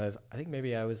fighting was I think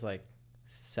maybe I was like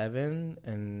 7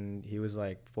 and he was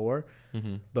like 4,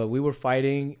 but we were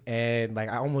fighting and like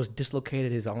I almost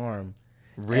dislocated his arm.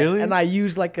 Really? And I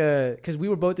used like because we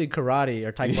were both in karate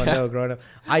or taekwondo growing up.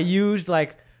 I used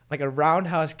like a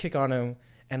roundhouse kick on him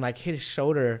and like hit his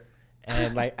shoulder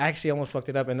and like actually almost fucked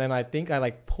it up. And then I think I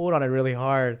like pulled on it really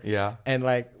hard. Yeah. And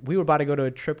like we were about to go to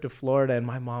a trip to Florida and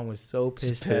my mom was so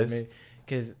pissed at me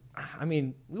because I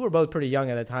mean we were both pretty young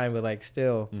at the time, but like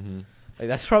still. Like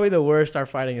that's probably the worst our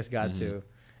fighting has got to.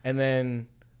 And then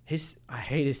I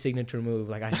hate his signature move.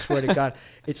 Like I swear to God,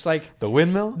 it's like the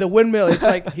windmill. The windmill. It's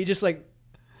like he just like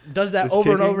does that over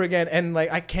kicking? And over again, and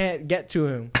like I can't get to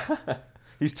him.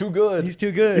 He's too good. He's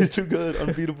too good.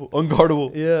 Unbeatable,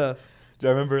 unguardable. Yeah. Do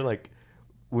I remember like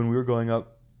when we were growing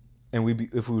up, and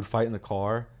if we would fight in the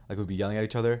car, like we'd be yelling at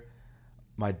each other.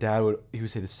 My dad would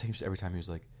say the same shit every time. He was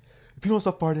like, "If you don't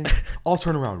stop farting, I'll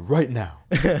turn around right now,"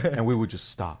 and we would just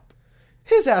stop.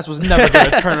 His ass was never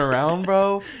going to turn around,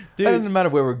 bro. Dude, it didn't matter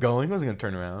where we're going. He wasn't going to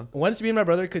turn around. Once me and my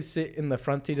brother could sit in the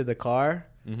front seat of the car,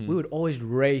 we would always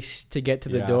race to get to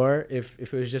the door. If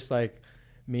it was just like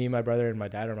me, my brother, and my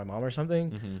dad or my mom or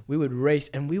something, we would race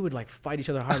and we would like fight each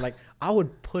other hard. Like I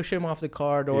would push him off the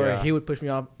car door and he would push me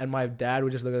off and my dad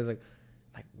would just look at us like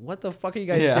what the fuck are you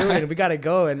guys doing? We got to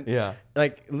go. And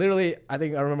like literally, I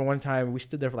remember one time we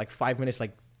stood there for like 5 minutes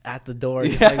like at the door,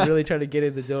 just like really trying to get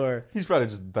in the door. He's probably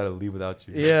just better leave without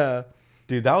you. Yeah.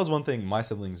 Dude, that was one thing my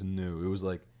siblings knew. It was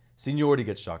like seniority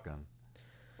gets shotgun.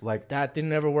 Like that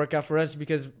didn't ever work out for us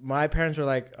because my parents were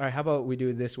like, all right, how about we do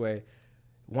it this way?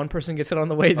 One person gets it on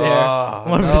the way there.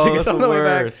 One person gets it on the way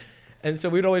back. And so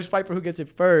we'd always fight for who gets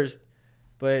it first.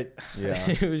 But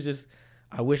it was just,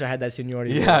 I wish I had that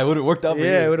seniority. Yeah, it would have worked out for you.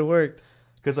 Yeah, it would have worked.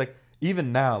 Because like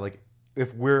even now, like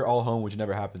if we're all home, which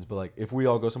never happens, but like if we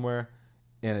all go somewhere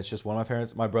and it's just one of my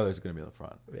parents, my brother's going to be in the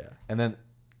front. Yeah. And then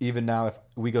even now, if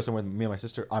we go somewhere with me and my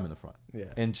sister, I'm in the front.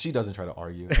 Yeah. And she doesn't try to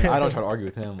argue. And I don't try to argue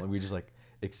with him. Like, we just like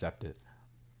accept it.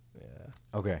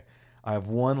 Yeah. Okay. I have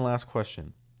one last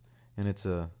question, and it's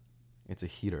a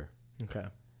heater. Okay.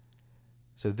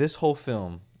 So this whole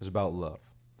film is about love.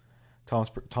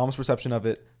 Tom's perception of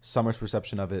it, Summer's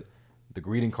perception of it, the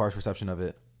greeting card's perception of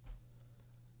it.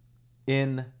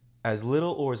 In as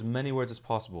little or as many words as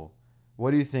possible,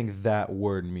 what do you think that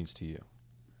word means to you?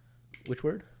 Which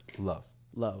word? Love.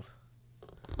 Love.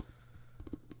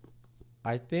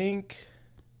 I think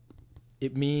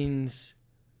it means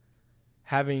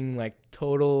having like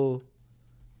total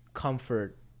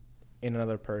comfort in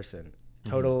another person,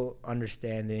 total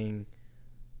understanding,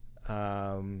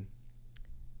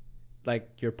 like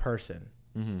your person.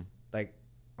 Like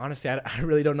honestly, I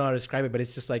really don't know how to describe it, but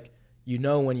it's just like you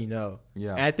know when you know.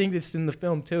 Yeah. And I think it's in the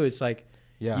film too. It's like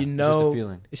you know, it's just a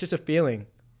feeling. It's just a feeling.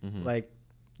 Like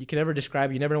you can never describe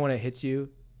it. You never know when it hits you,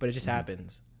 but it just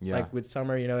happens. Yeah. Like with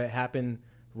Summer, you know, it happened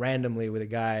randomly with a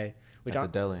guy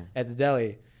At the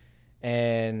deli.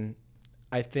 And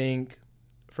I think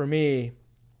for me,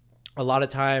 a lot of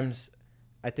times,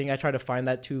 I think I try to find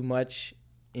that too much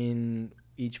in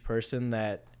each person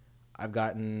that I've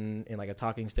gotten in like a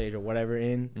talking stage or whatever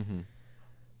in.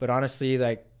 But honestly,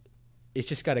 like it's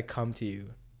just got to come to you.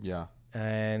 Yeah.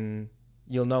 And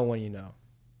you'll know when you know.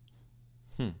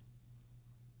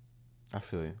 I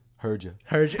feel you. Heard you.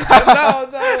 No.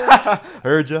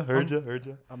 Heard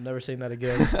you. I'm never saying that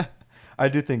again. I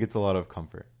do think it's a lot of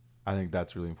comfort. I think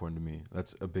that's really important to me.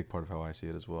 That's a big part of how I see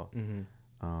it as well.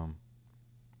 But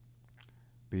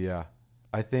yeah,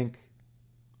 I think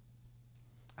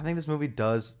this movie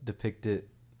does depict it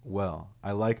well.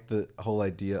 I like the whole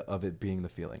idea of it being the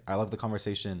feeling. I love the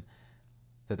conversation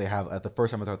that they have at the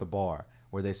first time they're at the bar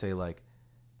where they say like,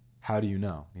 how do you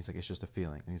know? And he's like, it's just a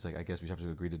feeling. And he's like, I guess we have to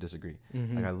agree to disagree.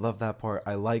 Like, I love that part.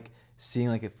 I like seeing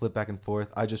like it flip back and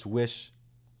forth. I just wish,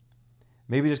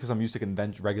 maybe just because I'm used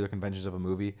to regular conventions of a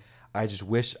movie, I just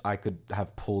wish I could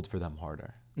have pulled for them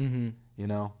harder. You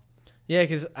know? Yeah,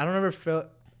 because I don't ever feel,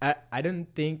 I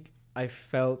didn't think I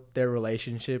felt their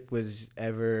relationship was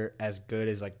ever as good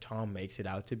as like Tom makes it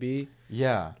out to be.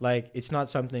 Yeah. Like, it's not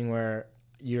something where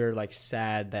you're like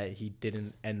sad that he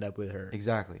didn't end up with her.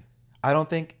 Exactly. I don't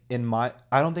think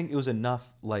it was enough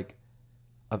like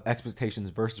of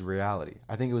expectations versus reality.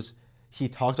 I think it was, he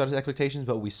talked about his expectations,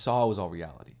 but we saw it was all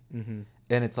reality. And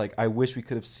it's like, I wish we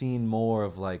could have seen more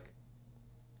of like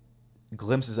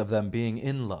glimpses of them being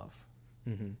in love.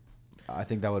 I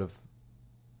think that would have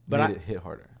made it hit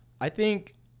harder. I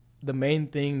think the main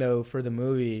thing though for the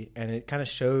movie, and it kind of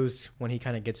shows when he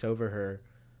kind of gets over her,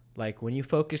 like when you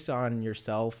focus on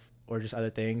yourself or just other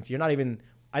things, you're not even,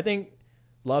 I think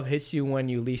love hits you when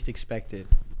you least expect it.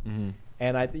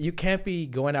 And you can't be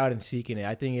going out and seeking it.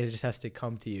 I think it just has to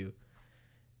come to you.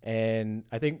 And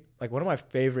I think like one of my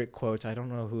favorite quotes, I don't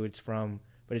know who it's from,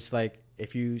 but it's like,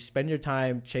 if you spend your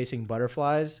time chasing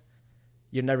butterflies,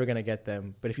 you're never going to get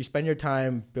them. But if you spend your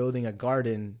time building a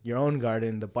garden, your own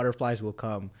garden, the butterflies will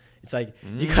come. It's like,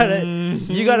 you gotta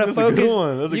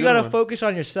focus. You gotta focus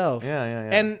on yourself. Yeah.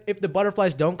 And if the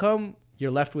butterflies don't come, you're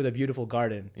left with a beautiful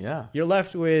garden. Yeah. You're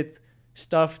left with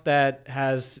stuff that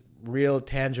has real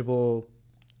tangible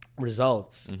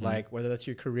results, like whether that's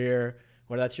your career,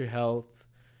 whether that's your health,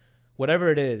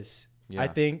 whatever it is. I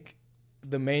think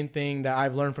the main thing that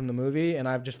I've learned from the movie, and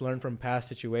I've just learned from past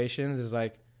situations, is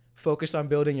like focus on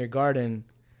building your garden,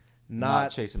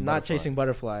 not chasing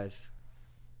butterflies.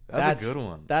 That's a good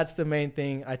one. That's the main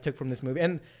thing I took from this movie.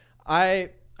 And I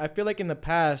feel like in the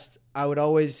past I would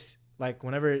always, like,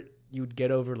 whenever you'd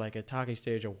get over like a talking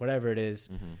stage or whatever it is,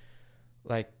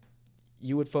 like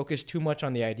you would focus too much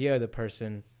on the idea of the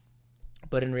person,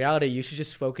 but in reality you should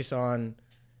just focus on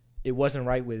it wasn't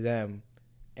right with them,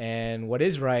 and what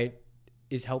is right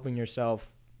is helping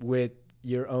yourself with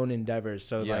your own endeavors.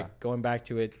 So like going back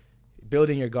to it,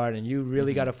 building your garden, you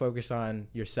really got to focus on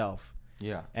yourself.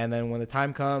 And then when the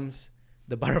time comes,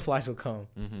 the butterflies will come.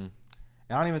 And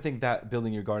I don't even think that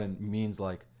building your garden means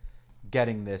like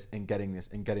getting this and getting this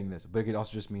and getting this, but it could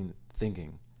also just mean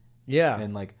thinking.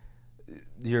 And like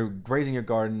you're raising your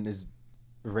garden is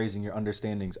raising your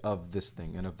understandings of this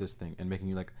thing and of this thing and making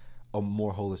you like a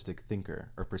more holistic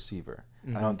thinker or perceiver.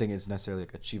 I don't think it's necessarily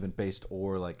like achievement based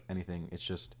or like anything. It's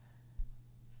just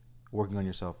working on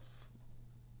yourself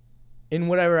in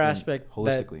whatever aspect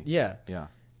holistically. Yeah.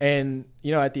 And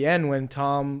you know, at the end when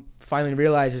Tom finally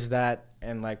realizes that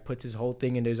and like puts his whole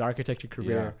thing into his architecture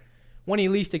career, when he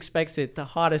least expects it, the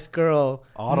hottest girl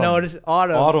notices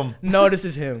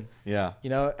him. You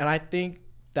know, and I think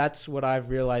that's what I've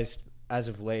realized as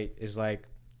of late is like,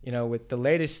 you know, with the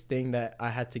latest thing that I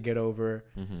had to get over,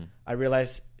 I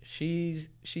realized she's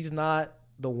not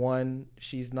the one,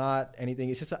 she's not anything.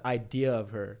 It's just an idea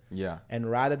of her. And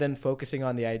rather than focusing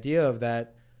on the idea of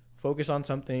that, focus on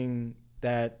something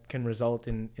that can result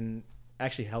in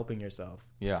actually helping yourself.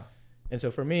 Yeah. And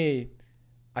so for me,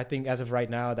 I think as of right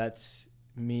now, that's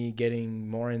me getting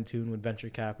more in tune with venture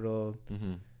capital.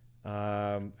 Mm-hmm.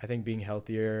 I think being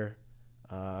healthier,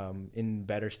 in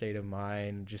better state of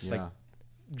mind, just like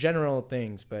general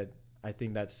things. But I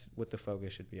think that's what the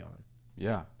focus should be on.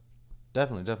 Yeah,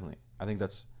 definitely. I think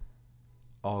that's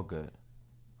all good.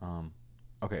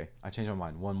 Okay, I changed my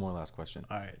mind. One more last question.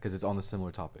 All right. Because it's on the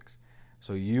similar topics.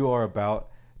 So you are about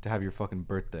to have your fucking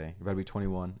birthday. You're about to be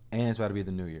 21, and it's about to be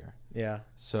the new year. Yeah.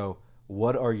 So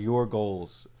what are your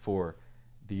goals for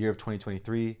the year of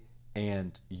 2023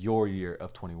 and your year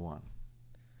of 21?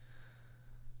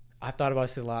 I've thought about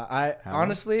this a lot.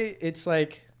 Honestly, it's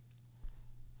like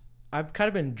I've kind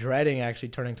of been dreading actually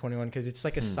turning 21 because it's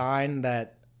like a sign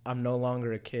that I'm no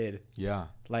longer a kid. Yeah.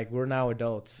 Like we're now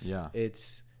adults. Yeah.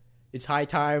 It's high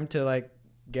time to like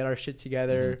get our shit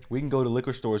together. Mm-hmm. We can go to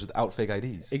liquor stores without fake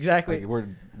IDs. Exactly. Like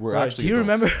we're actually. Do you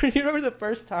adults. remember? You remember the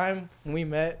first time when we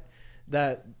met?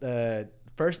 That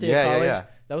first day of college. Yeah.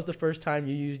 That was the first time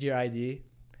you used your ID,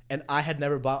 and I had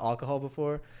never bought alcohol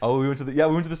before. Oh, we went to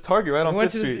this Target right on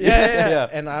Fifth Street. Yeah.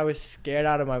 And I was scared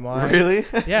out of my mind. Really?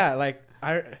 Yeah. Like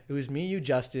it was me, you,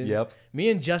 Justin. Yep. Me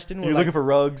and Justin were You're looking for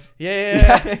rugs.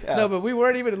 Yeah. No, but we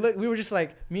weren't even. We were just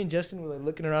like me and Justin were like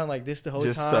looking around like this the whole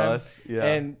just time. Just sus. Yeah.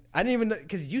 And I didn't even know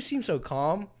because you seem so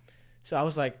calm. So I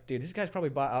was like, dude, this guy's probably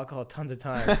bought alcohol tons of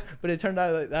times. But it turned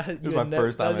out like that was my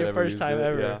first time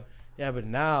ever. Yeah. Yeah, but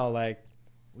now like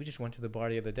we just went to the bar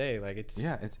the other day. Like it's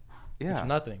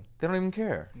nothing. They don't even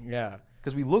care. Yeah.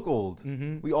 Because we look old.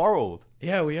 Mm-hmm. We are old.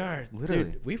 Yeah, we are.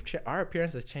 Literally. Dude, our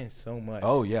appearance has changed so much.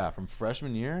 Oh yeah, from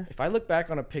freshman year. If I look back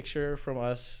on a picture from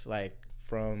us, like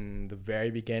from the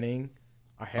very beginning,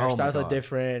 our hairstyles are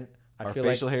different. Our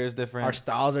facial hair is different. Our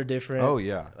styles are different. Oh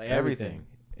yeah, like everything.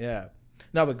 Yeah.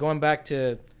 No, but going back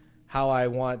to how I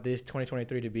want this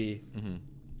 2023 to be,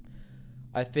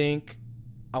 I think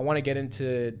I want to get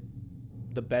into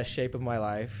the best shape of my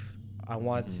life. I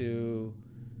want to,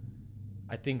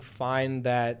 I think, find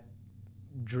that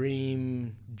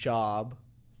dream job,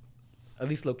 at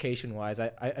least location-wise.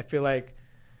 I feel like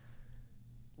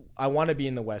I want to be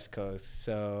in the West Coast,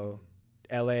 so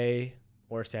LA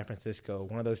or San Francisco,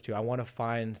 one of those two. I want to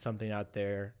find something out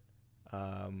there,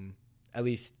 at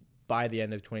least by the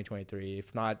end of 2023.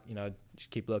 If not, just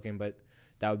keep looking, but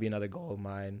that would be another goal of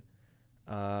mine.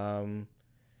 And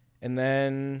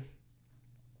then,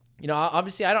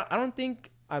 obviously I don't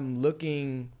think I'm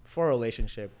looking for a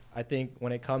relationship. I think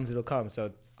when it comes, it'll come.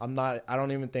 So I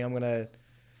don't even think I'm going to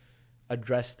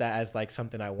address that as like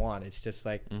something I want. It's just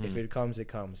like, if it comes, it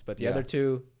comes. But the other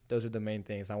two, those are the main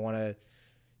things. I want to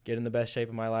get in the best shape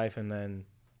of my life and then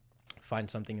find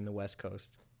something in the West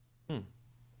Coast.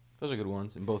 Those are good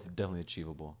ones and both definitely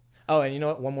achievable. Oh, and you know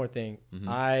what? One more thing.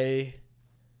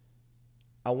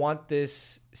 I want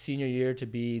this senior year to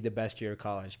be the best year of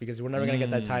college because we're never going to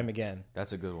get that time again.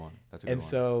 That's a good one.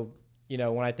 So,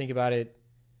 when I think about it,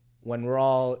 when we're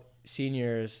all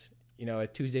seniors, a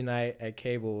Tuesday night at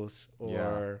Cables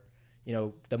or,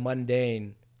 the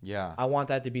mundane. Yeah. I want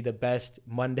that to be the best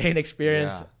mundane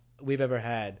experience we've ever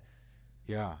had.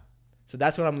 Yeah. So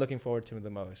that's what I'm looking forward to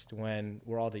the most when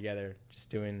we're all together just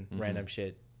doing random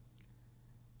shit.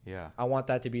 Yeah. I want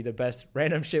that to be the best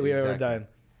random shit we've ever done.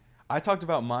 I talked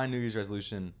about my New Year's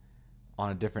resolution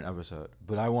on a different episode,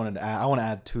 but I want to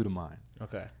add 2 to mine.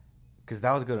 Okay. Because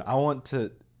that was good.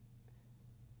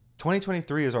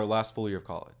 2023 is our last full year of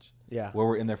college. Yeah. Where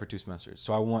we're in there for 2 semesters.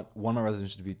 So I want one of my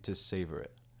resolutions to be to savor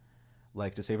it.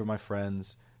 Like to savor my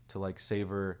friends, to like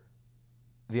savor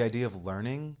the idea of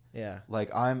learning. Yeah.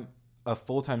 Like I'm a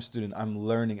full-time student. I'm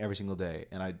learning every single day.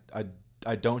 And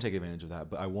I don't take advantage of that,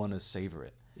 but I want to savor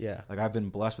it. Yeah. Like I've been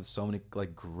blessed with so many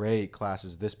like great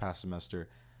classes this past semester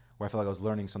where I feel like I was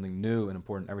learning something new and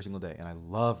important every single day. And I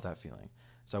love that feeling.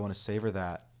 So I want to savor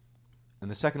that. And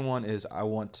the second one is I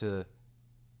want to,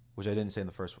 which I didn't say in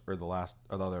the first or the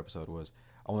other episode, was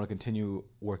I want to continue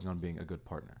working on being a good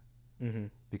partner.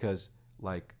 Because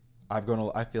like I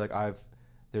feel like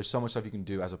there's so much stuff you can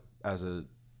do as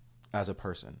a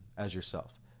person, as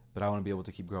yourself. But I want to be able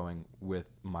to keep growing with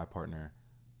my partner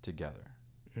together.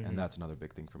 And that's another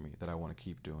big thing for me that I want to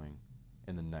keep doing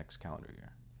in the next calendar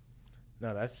year.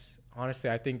 No, that's honestly,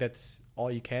 I think that's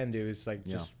all you can do is like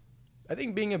just, I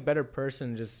think being a better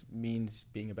person just means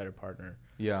being a better partner.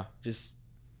 Yeah. Just,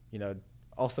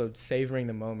 also savoring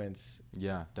the moments.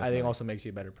 Yeah, definitely. I think also makes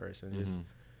you a better person. Just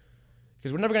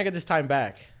because we're never going to get this time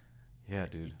back. Yeah,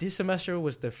 dude. This semester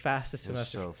was the fastest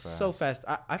semester. So fast.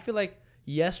 I feel like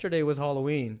yesterday was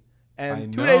Halloween.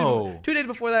 And 2 days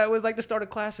before that was like the start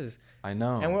of classes. I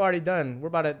know. And we're already done. You're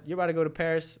about to go to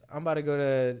Paris. I'm about to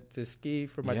go to ski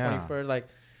for my 21st. Like,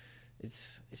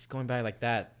 It's going by like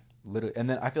that. Literally. And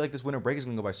then I feel like this winter break is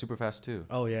going to go by super fast too.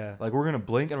 Oh, yeah. Like we're going to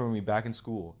blink and we're going to be back in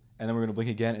school. And then we're going to blink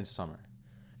again in summer.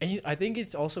 And I think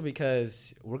it's also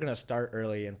because we're going to start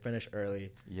early and finish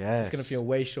early. Yes. It's going to feel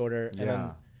way shorter. Yeah. And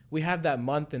then we have that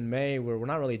month in May where we're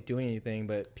not really doing anything,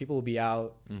 but people will be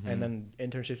out. Mm-hmm. And then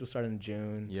internships will start in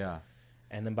June. Yeah.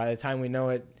 And then by the time we know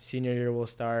it, senior year will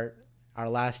start. Our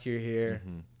last year here.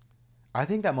 Mm-hmm. I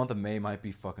think that month of May might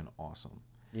be fucking awesome.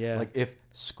 Yeah. Like if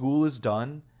school is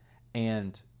done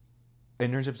and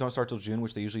internships don't start till June,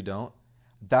 which they usually don't,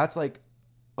 that's like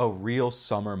a real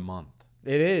summer month.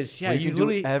 It is. Yeah. Where you can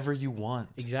literally do whatever you want.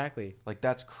 Exactly. Like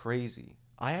that's crazy.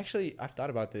 I've thought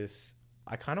about this.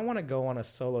 I kind of want to go on a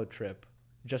solo trip,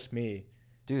 just me.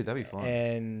 Dude, that'd be fun.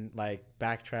 And like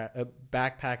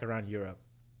backpack around Europe.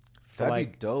 That'd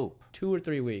like be dope. 2 or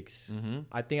 3 weeks. Mm-hmm.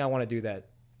 I think I want to do that.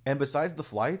 And besides the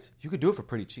flights, you could do it for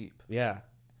pretty cheap. Yeah.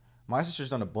 My sister's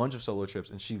done a bunch of solo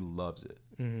trips and she loves it.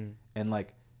 Mm-hmm. And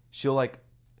like she'll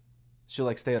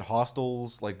stay at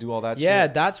hostels, like do all that shit. Yeah,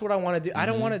 that's what I want to do. Mm-hmm. I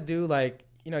don't want to do like,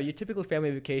 your typical family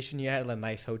vacation. You had a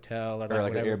nice hotel or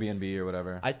like whatever. an Airbnb or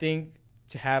whatever. I think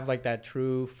to have like that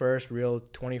true first real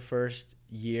 21st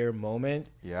year moment.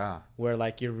 Yeah. Where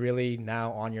like you're really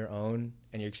now on your own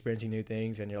and you're experiencing new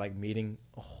things and you're like meeting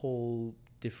a whole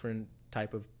different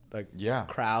type of like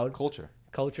crowd. Culture.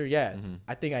 Yeah. Mm-hmm.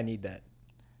 I think I need that.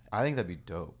 I think that'd be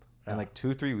dope. In like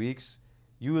 2-3 weeks,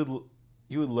 you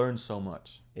would learn so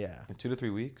much. Yeah. In 2 to 3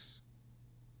 weeks,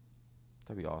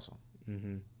 that'd be awesome.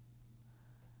 Mm-hmm.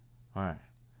 All right.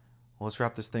 Well, let's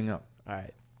wrap this thing up. All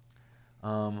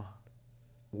right.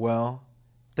 Well,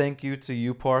 thank you to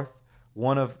you, Parth.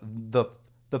 One of the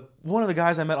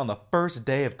guys I met on the first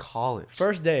day of college.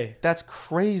 First day. That's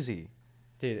crazy.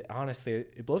 Dude, honestly,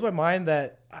 it blows my mind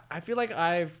that I feel like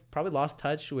I've probably lost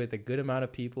touch with a good amount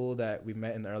of people that we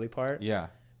met in the early part. Yeah.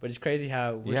 But it's crazy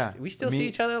how we still see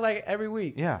each other like every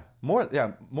week. Yeah. More than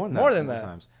that. More than that.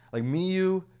 Times. Like me,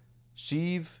 you,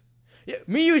 Sheev. Yeah,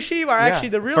 me, you, Sheev are actually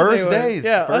the real first days.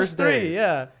 Yeah, first us three. Days.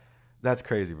 Yeah. That's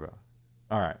crazy, bro.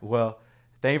 All right. Well,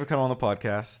 thank you for coming on the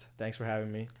podcast. Thanks for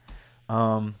having me.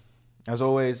 As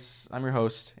always, I'm your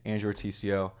host, Andrew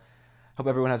TCO. Hope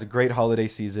everyone has a great holiday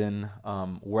season,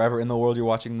 wherever in the world you're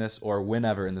watching this or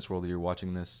whenever in this world you're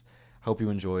watching this. Hope you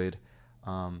enjoyed,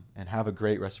 and have a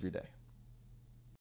great rest of your day.